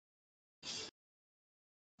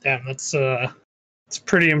 Damn, that's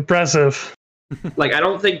pretty impressive. Like I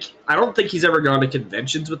don't think he's ever gone to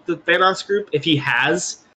conventions with the Thanos group. If he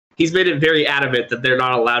has, he's made it very adamant that they're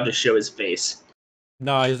not allowed to show his face.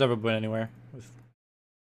 No, he's never been anywhere with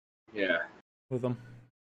them.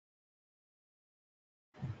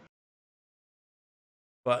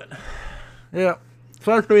 But yeah,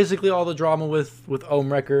 so that's basically all the drama with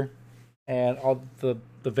Ohmwrecker and all the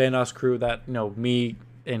Vanoss crew that me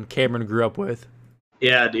and Cameron grew up with.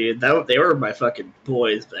 Yeah, dude, they were my fucking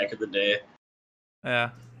boys back in the day. Yeah.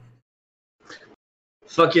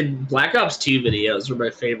 Fucking Black Ops 2 videos were my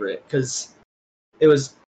favorite because it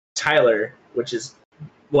was Tyler, which is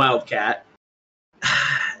Wildcat.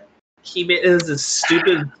 It was a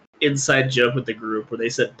stupid inside joke with the group where they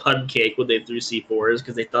said pun cake when they threw C4s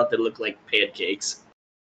because they thought they looked like pancakes.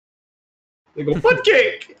 They go, pun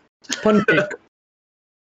cake! Pun cake.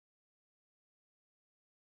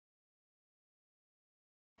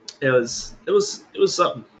 It was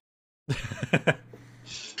something.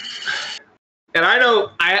 And I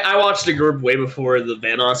know I watched a group way before the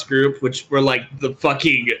Vanoss group, which were like the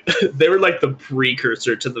fucking they were like the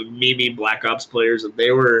precursor to the Mimi Black Ops players, and they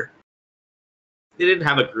didn't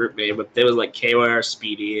have a group name, but they was like KYR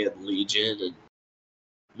Speedy and Legion and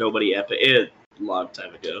Nobody Epic. A long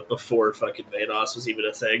time ago, before fucking Vanoss was even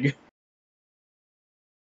a thing.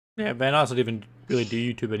 Yeah, Vanoss doesn't even really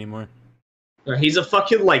do YouTube anymore. He's a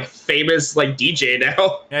fucking like famous like DJ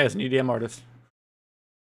now. Yeah, he's an EDM artist.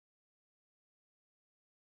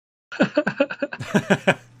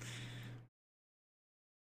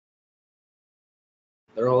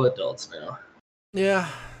 They're all adults now. Yeah.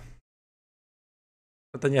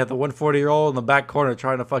 But then you have the 140-year-old in the back corner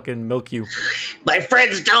trying to fucking milk you. My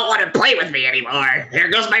friends don't want to play with me anymore. There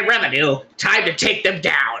goes my revenue. Time to take them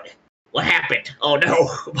down. What happened? Oh no.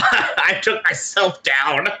 I took myself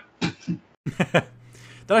down. That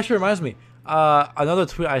actually reminds me. Another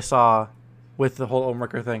tweet I saw with the whole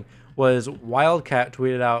Ohmwrecker thing was Wildcat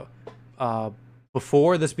tweeted out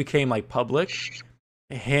before this became like public,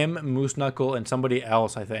 him, Moose Knuckle, and somebody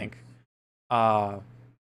else, I think,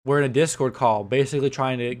 were in a Discord call, basically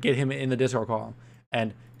trying to get him in the Discord call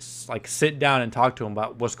and like sit down and talk to him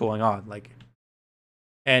about what's going on, like.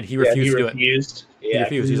 And he refused to do it. Yeah, he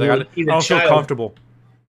refused. He's like, I don't feel comfortable.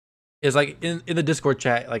 It's like in the Discord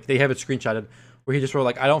chat, like they have it screenshotted where he just wrote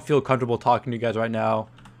like, I don't feel comfortable talking to you guys right now.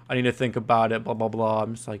 I need to think about it. Blah blah blah.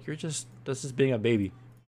 I'm just like, this is being a baby.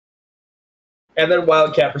 And then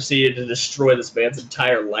Wildcat proceeded to destroy this man's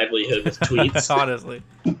entire livelihood with tweets. Honestly.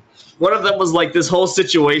 One of them was like, this whole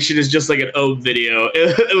situation is just like an Ohm video.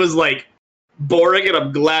 It was like boring and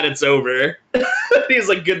I'm glad it's over. He's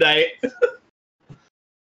like, good night.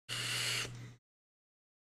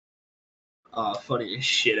 Oh, funniest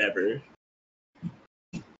shit ever.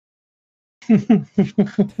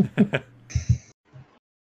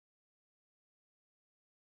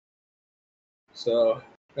 So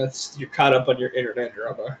you're caught up on your internet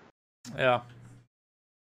drama. Yeah.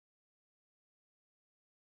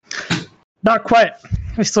 Not quite.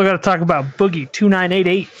 We still got to talk about Boogie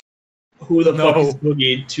 2988. Who the fuck is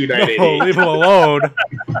Boogie 2988? No, leave him alone.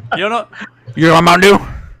 You don't know? You're on Mountain Dew?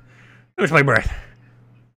 Where's my breath?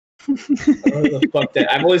 I don't know who the fuck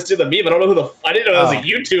that. I've only seen the meme. I don't know who the. I didn't know that was a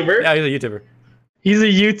YouTuber. Yeah, he's a YouTuber. He's a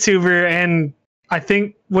YouTuber, and I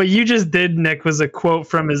think what you just did, Nick, was a quote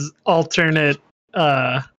from his alternate.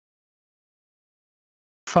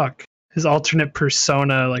 His alternate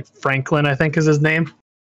persona, like Franklin, I think is his name.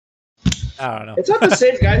 I don't know. It's not the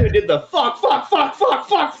same guy who did the fuck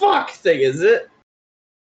thing, is it?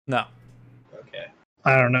 No. Okay.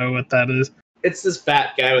 I don't know what that is. It's this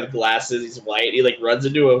fat guy with glasses. He's white. He like runs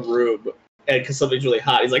into a room and because something's really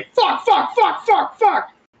hot, he's like, fuck, fuck, fuck, fuck,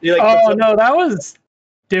 fuck. He, like, oh no, that was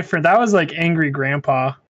different. That was like Angry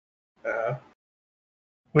Grandpa.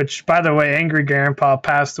 Which, by the way, Angry Grandpa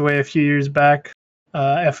passed away a few years back.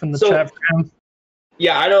 F in the chat for him.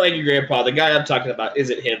 Yeah, I know Angry Grandpa. The guy I'm talking about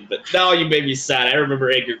isn't him, but now you made me sad. I remember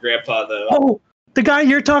Angry Grandpa, though. Oh, the guy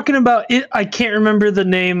you're talking about, I can't remember the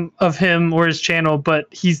name of him or his channel, but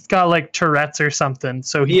he's got like Tourette's or something.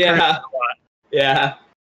 So he yeah.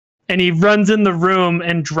 And he runs in the room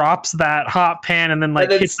and drops that hot pan and then like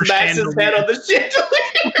hits smacks his head on the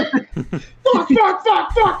chandelier. Fuck.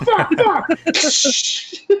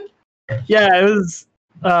 Yeah, it was.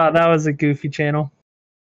 That was a goofy channel.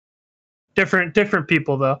 Different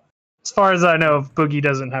people though. As far as I know, Boogie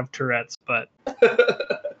doesn't have Tourette's, but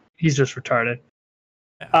he's just retarded.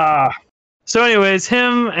 So anyways,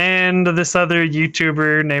 him and this other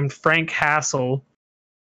YouTuber named Frank Hassel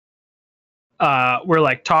were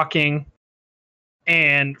like talking,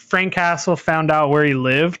 and Frank Hassel found out where he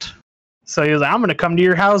lived. So he was like, I'm gonna come to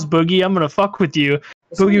your house, Boogie. I'm gonna fuck with you.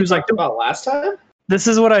 Boogie was like, about last time? This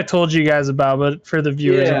is what I told you guys about, but for the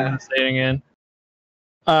viewers, I'm gonna say it again.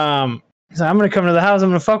 He's like, I'm gonna come to the house, I'm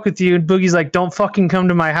gonna fuck with you. And Boogie's like, don't fucking come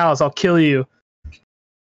to my house, I'll kill you.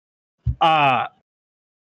 And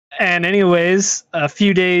anyways, a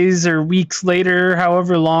few days or weeks later,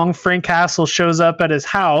 however long, Frank Hassel shows up at his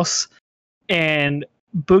house, and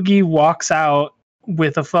Boogie walks out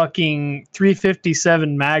with a fucking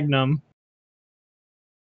 357 Magnum.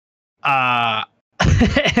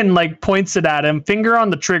 And like points it at him, finger on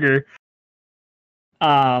the trigger.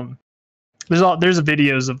 There's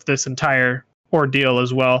videos of this entire ordeal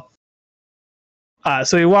as well.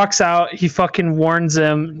 So he walks out, he fucking warns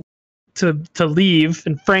him to leave,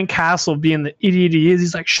 and Frank Hassel, being the idiot he is,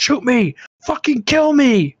 he's like, shoot me, fucking kill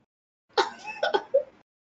me.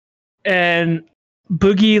 And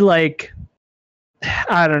Boogie, like,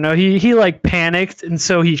 I don't know, he like panicked, and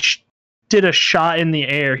so he did a shot in the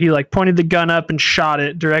air. He like pointed the gun up and shot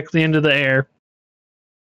it directly into the air.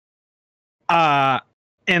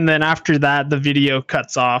 And then after that, the video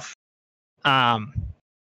cuts off. And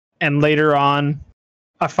later on,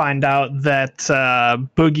 I find out that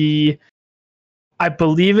Boogie, I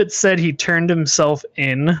believe it said he turned himself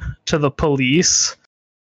in to the police.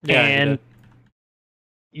 Yeah, and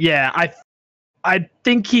yeah, I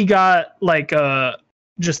think he got like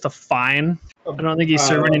just a fine. I don't think he's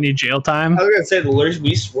serving any jail time. I was gonna say the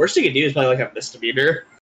worst he could do is probably like a misdemeanor.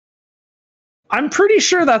 I'm pretty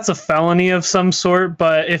sure that's a felony of some sort,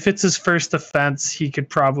 but if it's his first offense, he could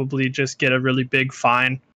probably just get a really big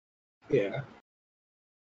fine. Yeah.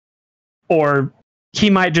 Or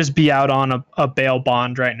he might just be out on a bail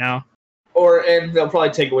bond right now. And they'll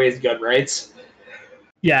probably take away his gun rights.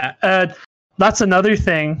 Yeah, that's another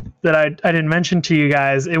thing that I didn't mention to you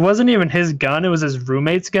guys. It wasn't even his gun, it was his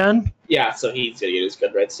roommate's gun. Yeah, so he's gonna get his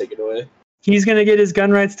gun rights taken away. He's gonna get his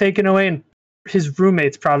gun rights taken away, and his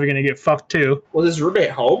roommate's probably gonna get fucked too. Was his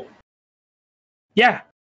roommate home? Yeah.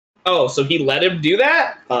 Oh, so he let him do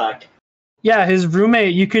that? Fuck. Yeah, his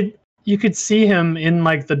roommate, you could see him in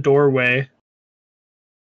like the doorway.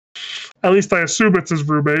 At least I assume it's his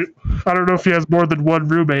roommate. I don't know if he has more than one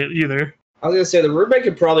roommate either. I was gonna say the roommate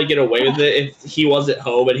could probably get away with it if he wasn't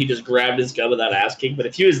home and he just grabbed his gun without asking. But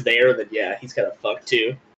if he was there, then yeah, he's kind of fucked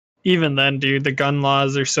too. Even then, dude, the gun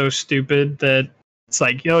laws are so stupid that it's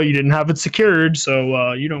like, yo, you didn't have it secured,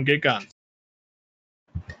 so you don't get guns.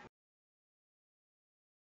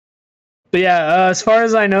 But yeah, as far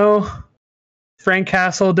as I know, Frank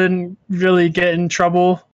Hassel didn't really get in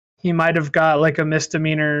trouble. He might have got like a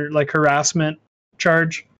misdemeanor, like harassment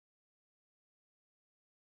charge.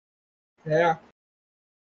 Yeah.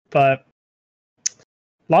 But a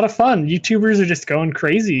lot of fun. YouTubers are just going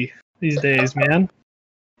crazy these days, man.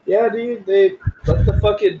 Yeah, dude, they let the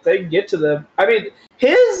fucking thing get to them. I mean,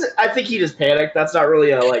 I think he just panicked. That's not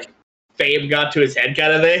really a, like, fame got to his head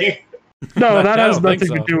kind of thing. No, that has nothing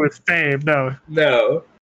to do with fame, no. No.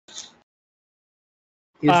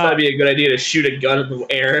 He thought it'd be a good idea to shoot a gun in the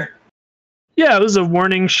air. Yeah, it was a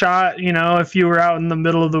warning shot. You know, if you were out in the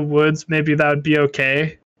middle of the woods, maybe that would be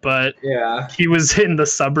okay. But yeah, he was in the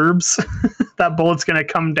suburbs. That bullet's going to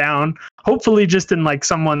come down. Hopefully just in like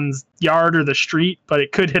someone's yard or the street, but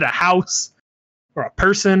it could hit a house or a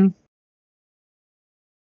person.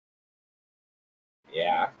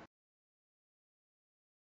 Yeah.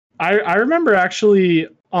 I remember actually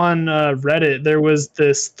on Reddit, there was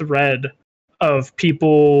this thread of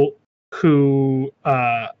people who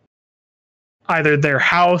either their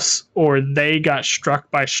house or they got struck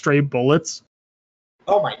by stray bullets.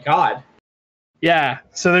 Oh my god. Yeah,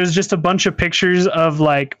 so there's just a bunch of pictures of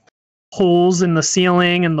like holes in the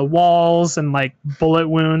ceiling and the walls and like bullet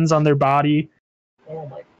wounds on their body. Oh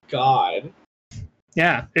my god.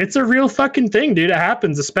 Yeah, it's a real fucking thing, dude. It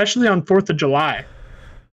happens, especially on 4th of July.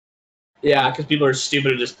 Yeah, because people are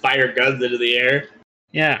stupid and just fire guns into the air.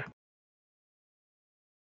 Yeah.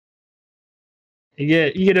 You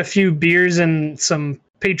get a few beers and some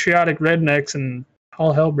patriotic rednecks and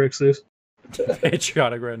all hell breaks loose.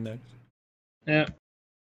 Patriotic rednecks. Yeah.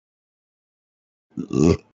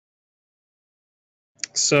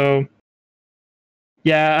 So,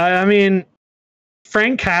 yeah, I mean,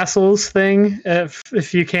 Frank Castle's thing,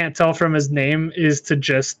 if you can't tell from his name, is to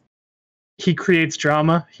just he creates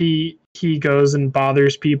drama. He goes and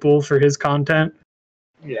bothers people for his content.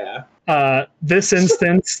 Yeah. This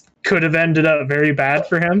instance could have ended up very bad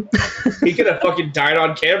for him. He could have fucking died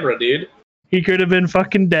on camera, dude. He could have been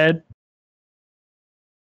fucking dead.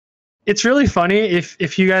 It's really funny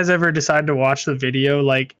if you guys ever decide to watch the video,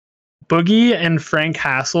 like Boogie and Frank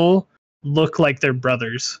Castle look like they're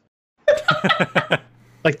brothers.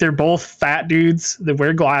 Like they're both fat dudes that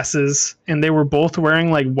wear glasses, and they were both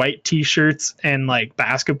wearing like white t-shirts and like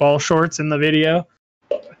basketball shorts in the video.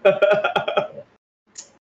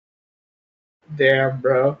 Damn,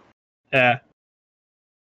 bro. Yeah.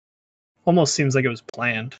 Almost seems like it was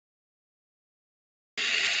planned.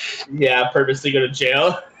 Yeah, purposely go to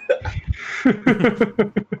jail.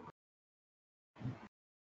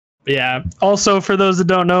 Yeah. Also, for those that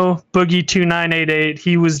don't know, Boogie2988,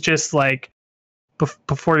 he was just like,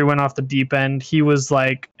 before he went off the deep end, he was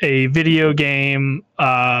like a video game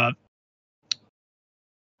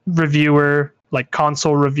reviewer, like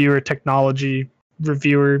console reviewer, technology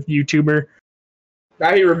reviewer, YouTuber.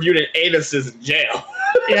 Now he reviewed an anuses in jail.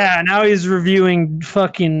 Yeah, now he's reviewing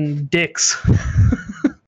fucking dicks.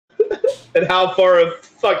 And how far a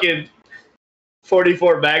fucking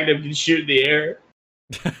 44 Magnum can shoot in the air.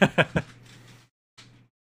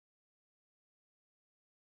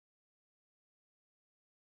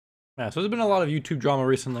 Yeah, so there's been a lot of YouTube drama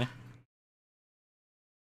recently.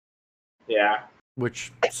 Yeah.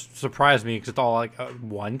 Which surprised me because it's all like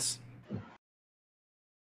once.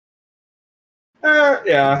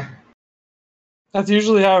 Yeah. That's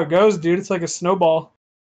usually how it goes, dude. It's like a snowball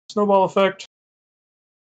effect.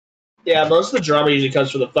 Yeah, most of the drama usually comes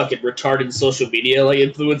from the fucking retarded social media like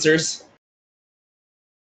influencers.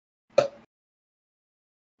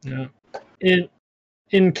 Yeah.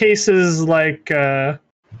 In cases like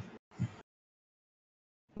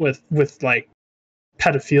with like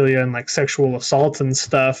pedophilia and like sexual assault and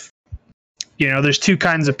stuff, you know, there's two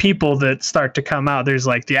kinds of people that start to come out. There's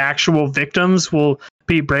like the actual victims will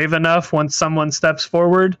be brave enough once someone steps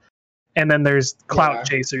forward, and then there's clout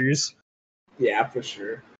chasers. Yeah, for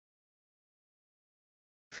sure.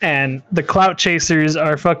 And the clout chasers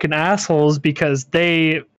are fucking assholes because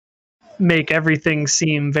they make everything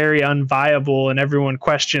seem very unviable, and everyone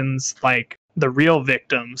questions like the real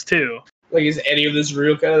victims too. Like, is any of this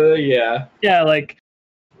real kind of thing? Yeah. Yeah, like,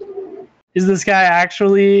 is this guy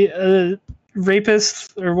actually a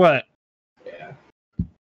rapist or what? Yeah.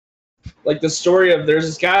 Like the story of there's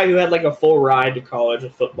this guy who had like a full ride to college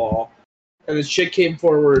of football, and this chick came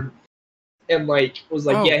forward and like was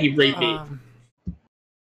like, yeah, he raped me.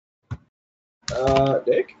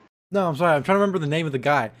 Nick? No, I'm sorry. I'm trying to remember the name of the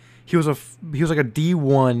guy. He was like a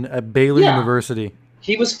D1 at Baylor University.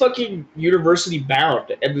 He was fucking university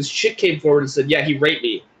bound, and this chick came forward and said, yeah, he raped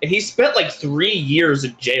me. And he spent like 3 years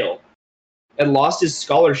in jail and lost his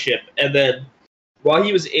scholarship. And then while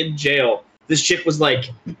he was in jail, this chick was like,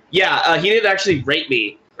 yeah, he didn't actually rape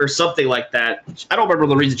me or something like that. I don't remember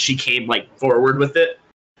the reason she came like forward with it.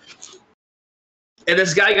 And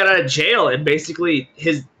this guy got out of jail and basically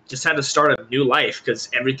just had to start a new life because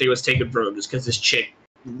everything was taken from him just because this chick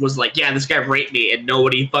was like, yeah, this guy raped me, and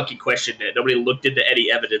nobody fucking questioned it. Nobody looked into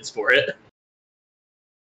any evidence for it.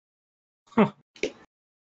 Huh.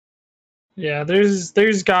 Yeah,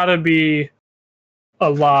 there's gotta be a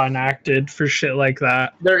law enacted for shit like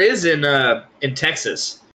that. There is in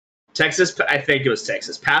Texas. Texas, I think it was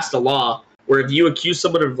Texas, passed a law where if you accuse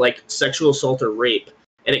someone of like sexual assault or rape,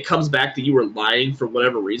 and it comes back that you were lying for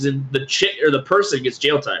whatever reason, the chick or the person gets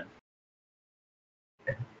jail time.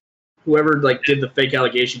 Whoever like did the fake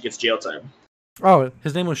allegation gets jail time. Oh,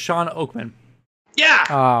 his name was Sean Oakman. Yeah.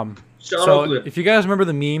 Sean Oakman. If you guys remember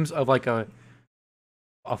the memes of like a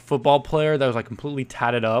football player that was like completely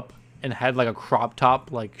tatted up and had like a crop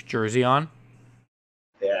top like jersey on.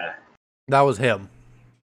 Yeah. That was him.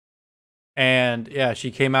 And yeah, she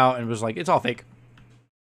came out and was like, it's all fake.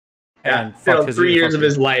 Yeah, and 3 years of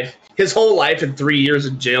his life. His whole life in 3 years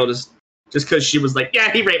in jail just because she was like,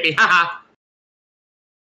 yeah, he raped me. Haha.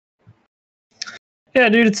 Yeah,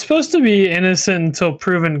 dude, it's supposed to be innocent until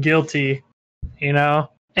proven guilty, you know?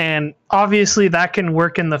 And obviously that can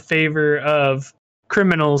work in the favor of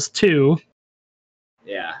criminals too,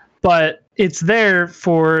 Yeah. but it's there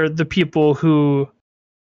for the people who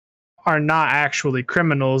are not actually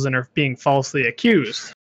criminals and are being falsely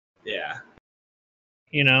accused. Yeah.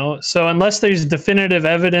 You know, so unless there's definitive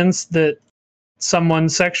evidence that someone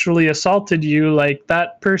sexually assaulted you, like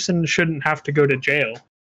that person shouldn't have to go to jail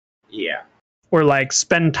Yeah. or like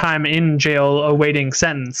spend time in jail awaiting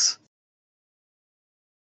sentence.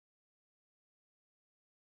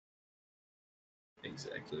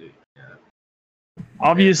 Exactly. Yeah.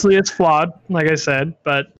 Obviously it's flawed, like I said,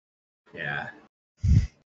 but Yeah.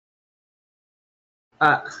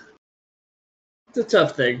 It's a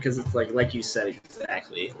tough thing because it's like you said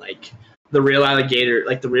exactly. Like the real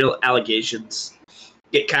allegations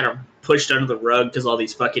get kind of pushed under the rug because all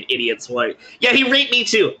these fucking idiots like, yeah, he raped me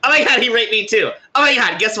too. Oh my god, he raped me too. Oh my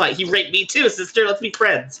god, guess what? He raped me too, sister. Let's be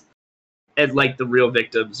friends. And like the real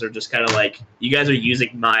victims are just kind of like, you guys are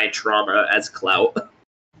using my trauma as clout.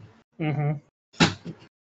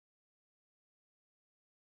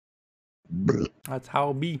 That's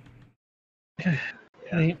how it be.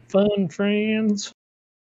 Ain't fun, friends.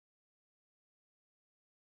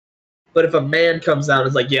 But if a man comes out and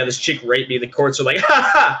is like, yeah, this chick raped me, the courts are like,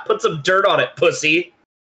 ha ha, put some dirt on it, pussy.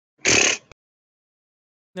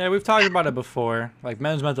 Yeah, we've talked about it before. Like,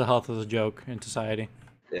 men's mental health is a joke in society.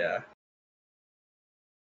 Yeah.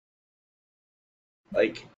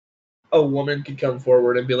 Like, a woman could come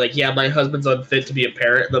forward and be like, yeah, my husband's unfit to be a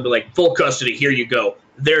parent. And they'll be like, full custody, here you go.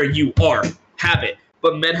 There you are. Have it.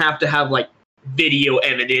 But men have to have, like, video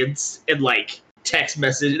evidence and, like, text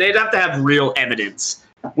message. They'd have to have real evidence.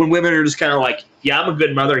 When women are just kind of like, yeah, I'm a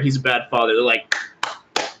good mother and he's a bad father. They're like,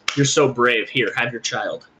 you're so brave. Here, have your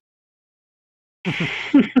child.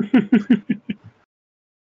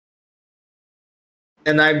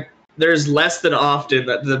 And there's less than often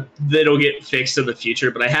that that'll get fixed in the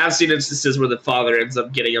future, but I have seen instances where the father ends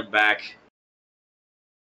up getting him back.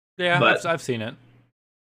 Yeah, But- I've seen it.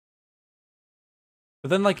 But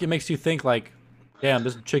then, like, it makes you think, like, damn,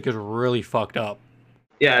 this chick is really fucked up.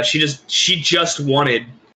 Yeah, she just wanted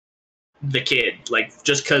the kid, like,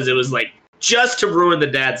 just because it was like just to ruin the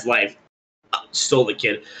dad's life, stole the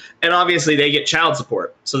kid, and obviously they get child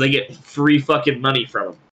support, so they get free fucking money from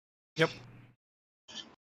him. Yep.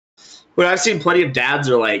 But I've seen plenty of dads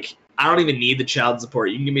are like, I don't even need the child support.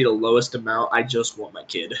 You can give me the lowest amount. I just want my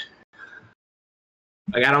kid.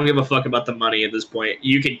 Like, I don't give a fuck about the money at this point.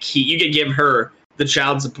 You can give her the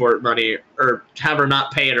child support money or have her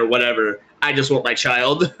not pay it or whatever. I just want my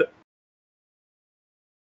child.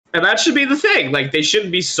 And that should be the thing. Like, they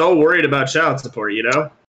shouldn't be so worried about child support, you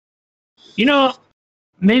know? You know,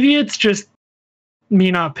 maybe it's just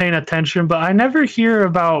me not paying attention, but I never hear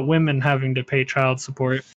about women having to pay child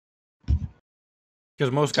support.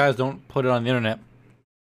 Because most guys don't put it on the internet.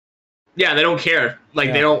 Yeah, they don't care. Like,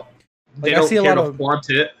 Yeah. they don't Like, I don't see a care lot to of- flaunt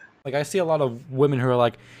it. Like, I see a lot of women who are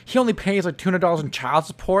like, he only pays like $200 in child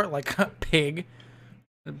support, like, pig.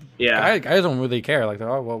 Yeah. Guys don't really care. Like,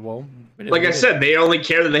 oh, well. it is Like what I it is. said, they only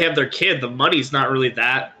care that they have their kid. The money's not really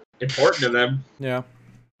that important to them. Yeah.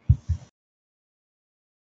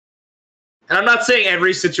 And I'm not saying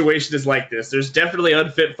every situation is like this. There's definitely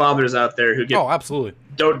unfit fathers out there who Oh, absolutely.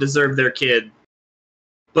 don't deserve their kid.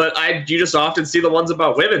 But you just often see the ones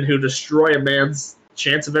about women who destroy a man's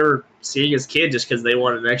chance of ever seeing his kid just because they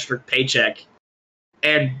want an extra paycheck.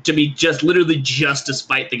 And to be literally just to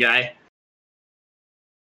spite the guy.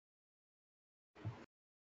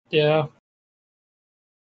 Yeah.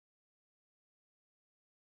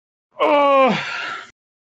 Oh.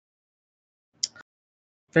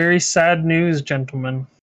 Very sad news, gentlemen.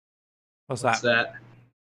 What's What's that? that?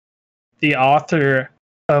 The author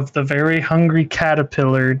of The Very Hungry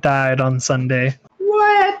Caterpillar died on Sunday.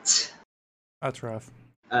 What? That's rough.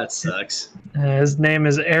 That sucks. His name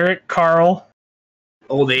is Eric Carle.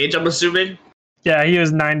 Old age, I'm assuming? Yeah, he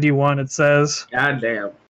was 91, it says. God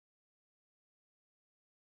damn.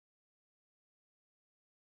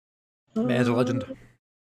 Man's a legend.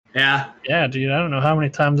 Yeah. Yeah, dude, I don't know how many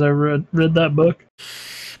times I read that book.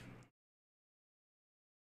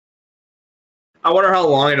 I wonder how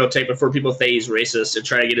long it'll take before people think he's racist and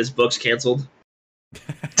try to get his books canceled.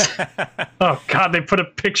 Oh, God, they put a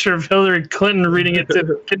picture of Hillary Clinton reading it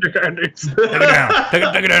to kindergartners. Take it down.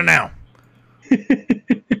 Take it down now.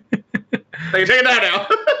 Like, take it down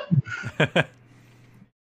now.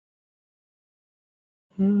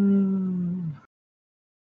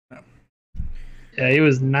 Yeah, he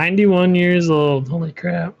was 91 years old. Holy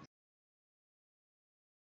crap.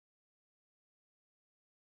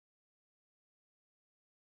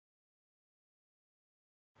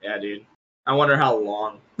 Yeah, dude. I wonder how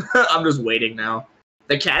long. I'm just waiting now.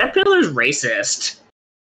 The caterpillar's racist.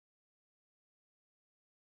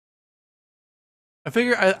 I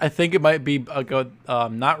figure I think it might be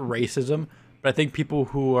not racism, but I think people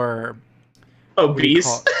who are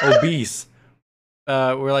Obese. obese.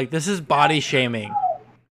 We're like, this is body shaming.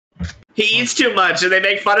 He eats too much, and they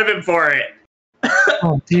make fun of him for it.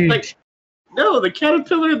 Oh, dude. Like, no, the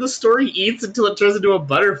caterpillar in the story eats until it turns into a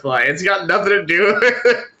butterfly. It's got nothing to do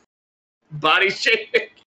with body shaming.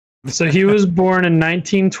 So he was born in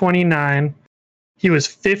 1929. He was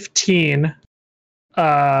 15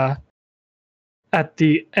 at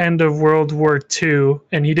the end of World War II,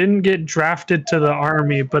 and he didn't get drafted to the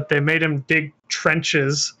army, but they made him dig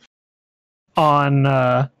trenches on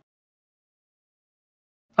what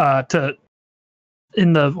was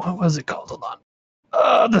it called? Hold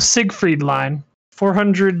on. The Siegfried Line,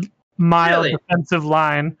 400-mile Really? defensive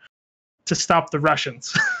line to stop the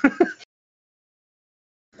Russians.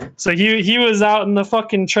 So he was out in the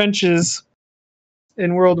fucking trenches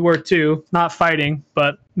in World War II, not fighting,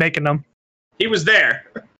 but making them. He was there.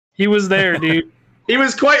 He was there, dude. He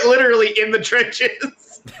was quite literally in the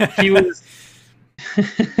trenches. He was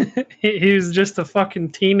he was just a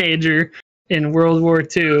fucking teenager in World War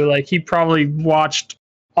II. Like, he probably watched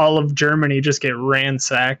all of Germany just get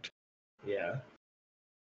ransacked. Yeah.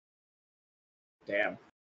 Damn.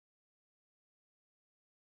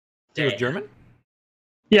 He was German?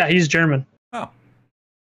 Yeah, he's German. Oh.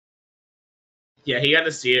 Yeah, he got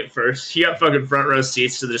to see it first. He got fucking front row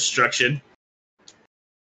seats to the destruction.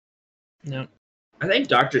 No. I think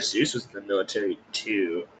Dr. Seuss was in the military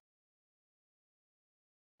too.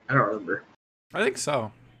 I don't remember. I think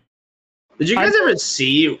so. Did you guys ever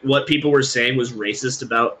see what people were saying was racist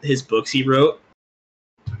about his books he wrote?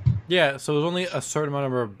 Yeah, so there's only a certain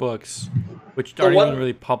number of books which The aren't one- even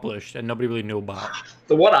really published and nobody really knew about.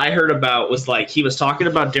 The one I heard about was like he was talking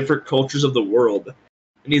about different cultures of the world.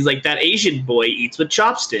 And he's like, that Asian boy eats with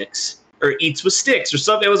chopsticks. Or eats with sticks or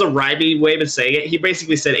something. It was a rhymey way of saying it. He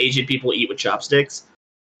basically said Asian people eat with chopsticks.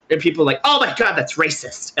 And people were like, oh my god, that's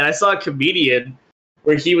racist. And I saw a comedian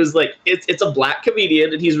where he was like, it's a black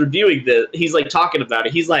comedian and he's reviewing this. He's like talking about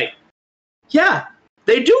it. He's like, yeah,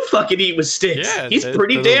 they do fucking eat with sticks. Yeah, he's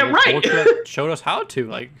pretty damn right. culture that showed us how to,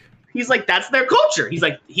 like. He's like, that's their culture. He's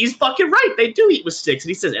like, he's fucking right. They do eat with sticks. And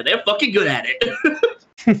he says, and they're fucking good at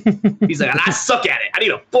it. He's like, and I suck at it. I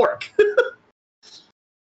need a fork.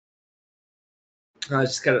 I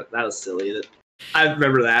just kind of, that was silly. I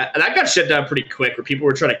remember that. And that got shut down pretty quick where people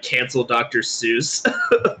were trying to cancel Dr. Seuss.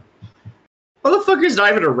 Motherfucker's not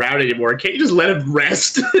even around anymore. Can't you just let him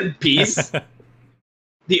rest in peace?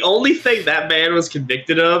 The only thing that man was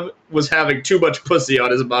convicted of was having too much pussy on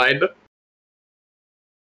his mind.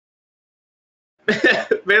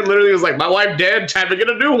 Man literally was like, my wife dead, time to get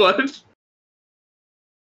a new one.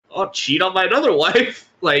 I'll cheat on my other wife.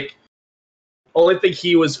 Like, only thing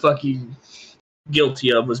he was fucking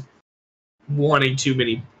guilty of was wanting too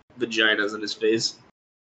many vaginas in his face.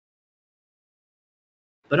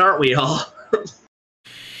 But aren't we all?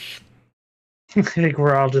 I think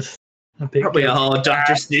we're all just a big. Aren't we all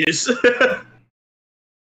Dr. Seuss?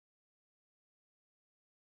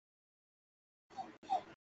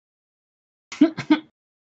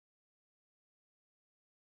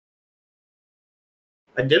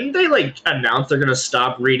 And didn't they like announce they're gonna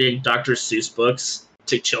stop reading Dr. Seuss books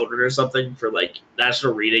to children or something for like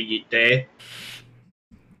National Reading Day?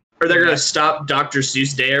 Or they're gonna stop Dr.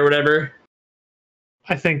 Seuss Day or whatever?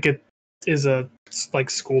 I think it is a like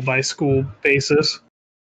school by school basis.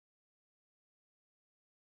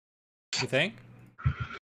 You think?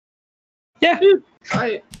 Yeah. Dude,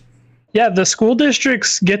 Yeah, the school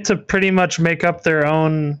districts get to pretty much make up their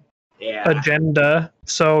own yeah. agenda.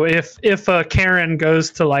 So if a Karen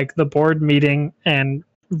goes to like the board meeting and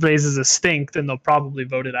raises a stink, then they'll probably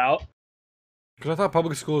vote it out. Because I thought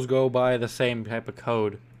public schools go by the same type of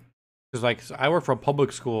code. Because like I work for a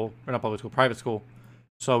public school, or not public school, private school,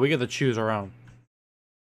 so we get to choose our own,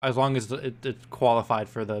 as long as it's qualified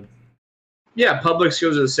for the. Yeah, public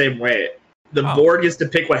schools are the same way. The Oh. board gets to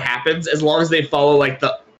pick what happens as long as they follow like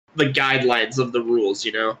the guidelines of the rules,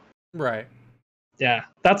 you know? Right. Yeah,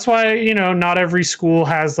 that's why, you know, not every school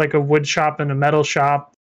has like a wood shop and a metal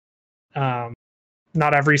shop.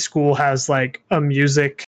 Not every school has like a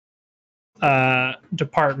music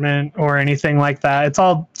department or anything like that. It's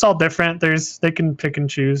all different. They can pick and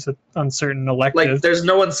choose on certain electives. Like, there's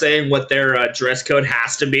no one saying what their dress code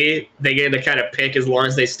has to be. They get to kind of pick as long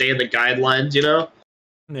as they stay in the guidelines, you know?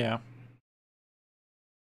 Yeah.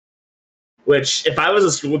 Which, if I was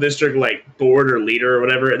a school district, like, board or leader or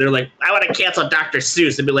whatever, they're like, I want to cancel Dr.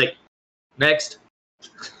 Seuss, I'd be like, next.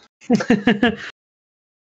 Because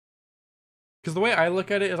the way I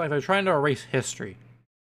look at it is like they're trying to erase history.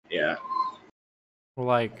 Yeah. Well,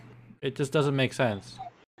 like, it just doesn't make sense.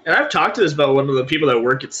 And I've talked to this about one of the people that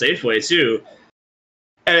work at Safeway, too.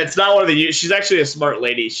 And it's not one of the... She's actually a smart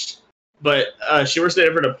lady. But she works at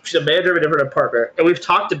she's a manager of a different department. And we've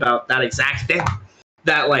talked about that exact thing.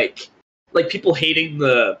 That, like people hating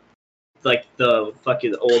the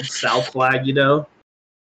fucking old South flag, you know?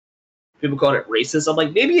 People call it racist. I'm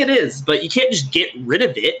like, maybe it is, but you can't just get rid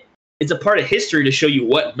of it. It's a part of history to show you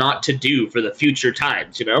what not to do for the future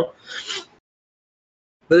times, you know?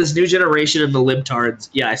 But this new generation of the libtards,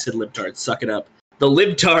 yeah, I said libtards, suck it up. The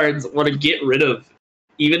libtards want to get rid of,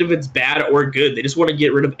 even if it's bad or good, they just want to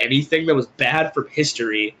get rid of anything that was bad from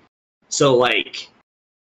history. So, like,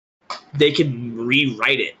 they can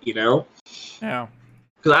rewrite it, you know? Yeah.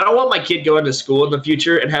 Because I don't want my kid going to school in the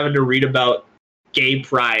future and having to read about gay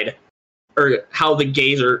pride or how the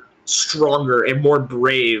gays are stronger and more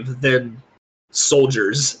brave than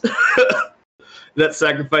soldiers that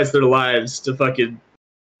sacrifice their lives to fucking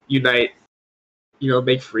unite, you know,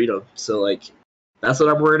 make freedom. So, like, that's what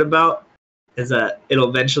I'm worried about, is that it'll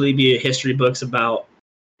eventually be history books about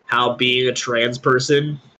how being a trans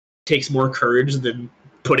person takes more courage than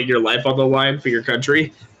putting your life on the line for your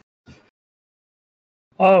country.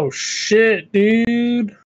 Oh, shit,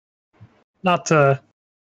 dude. Not to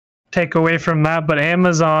take away from that, but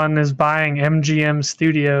Amazon is buying MGM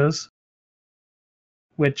Studios,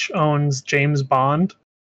 which owns James Bond.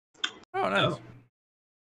 Oh, nice.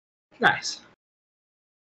 Nice.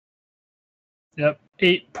 Yep.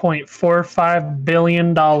 $8.45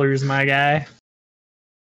 billion, my guy.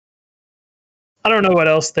 I don't know what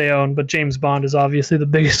else they own, but James Bond is obviously the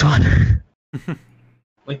biggest one.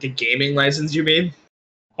 Like the gaming license, you mean?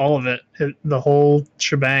 All of it. The whole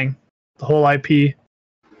shebang. The whole IP.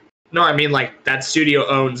 No, I mean, like, that studio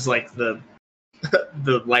owns, like, the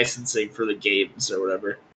the licensing for the games or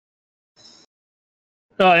whatever.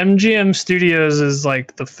 MGM Studios is,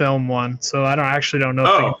 like, the film one, so I don't know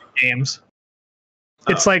if they own games.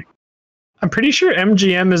 It's like, I'm pretty sure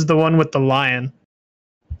MGM is the one with the lion.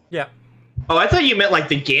 Yeah. Oh, I thought you meant, like,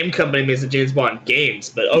 the game company makes the James Bond games,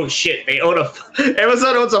 but oh shit, they own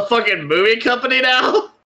Amazon owns a fucking movie company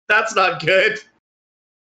now? That's not good.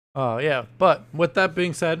 Yeah, but with that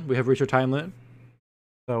being said, we have reached our time limit.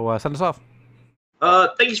 So send us off.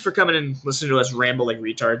 Thanks for coming and listening to us ramble like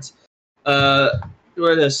retards. If you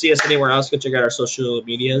want to see us anywhere else, go check out our social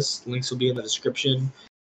medias. Links will be in the description.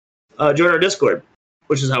 Join our Discord,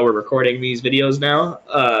 which is how we're recording these videos now.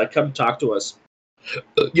 Come talk to us.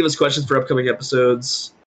 Give us questions for upcoming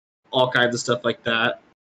episodes. All kinds of stuff like that.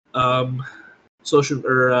 Social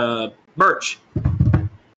or merch.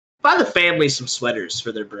 Buy the family some sweaters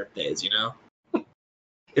for their birthdays, you know?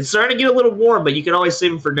 It's starting to get a little warm, but you can always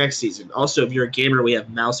save them for next season. Also, if you're a gamer, we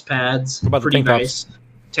have mouse pads. What about pretty the tank nice.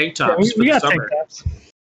 Tank tops for we the got summer. tank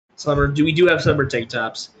tops. We do have summer tank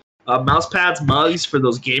tops. Mouse pads, mugs for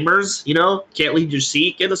those gamers, you know? Can't leave your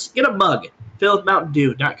seat. Get a mug. Fill with Mountain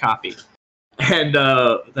Dew, not coffee. And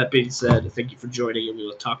that being said, thank you for joining, and we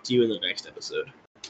will talk to you in the next episode.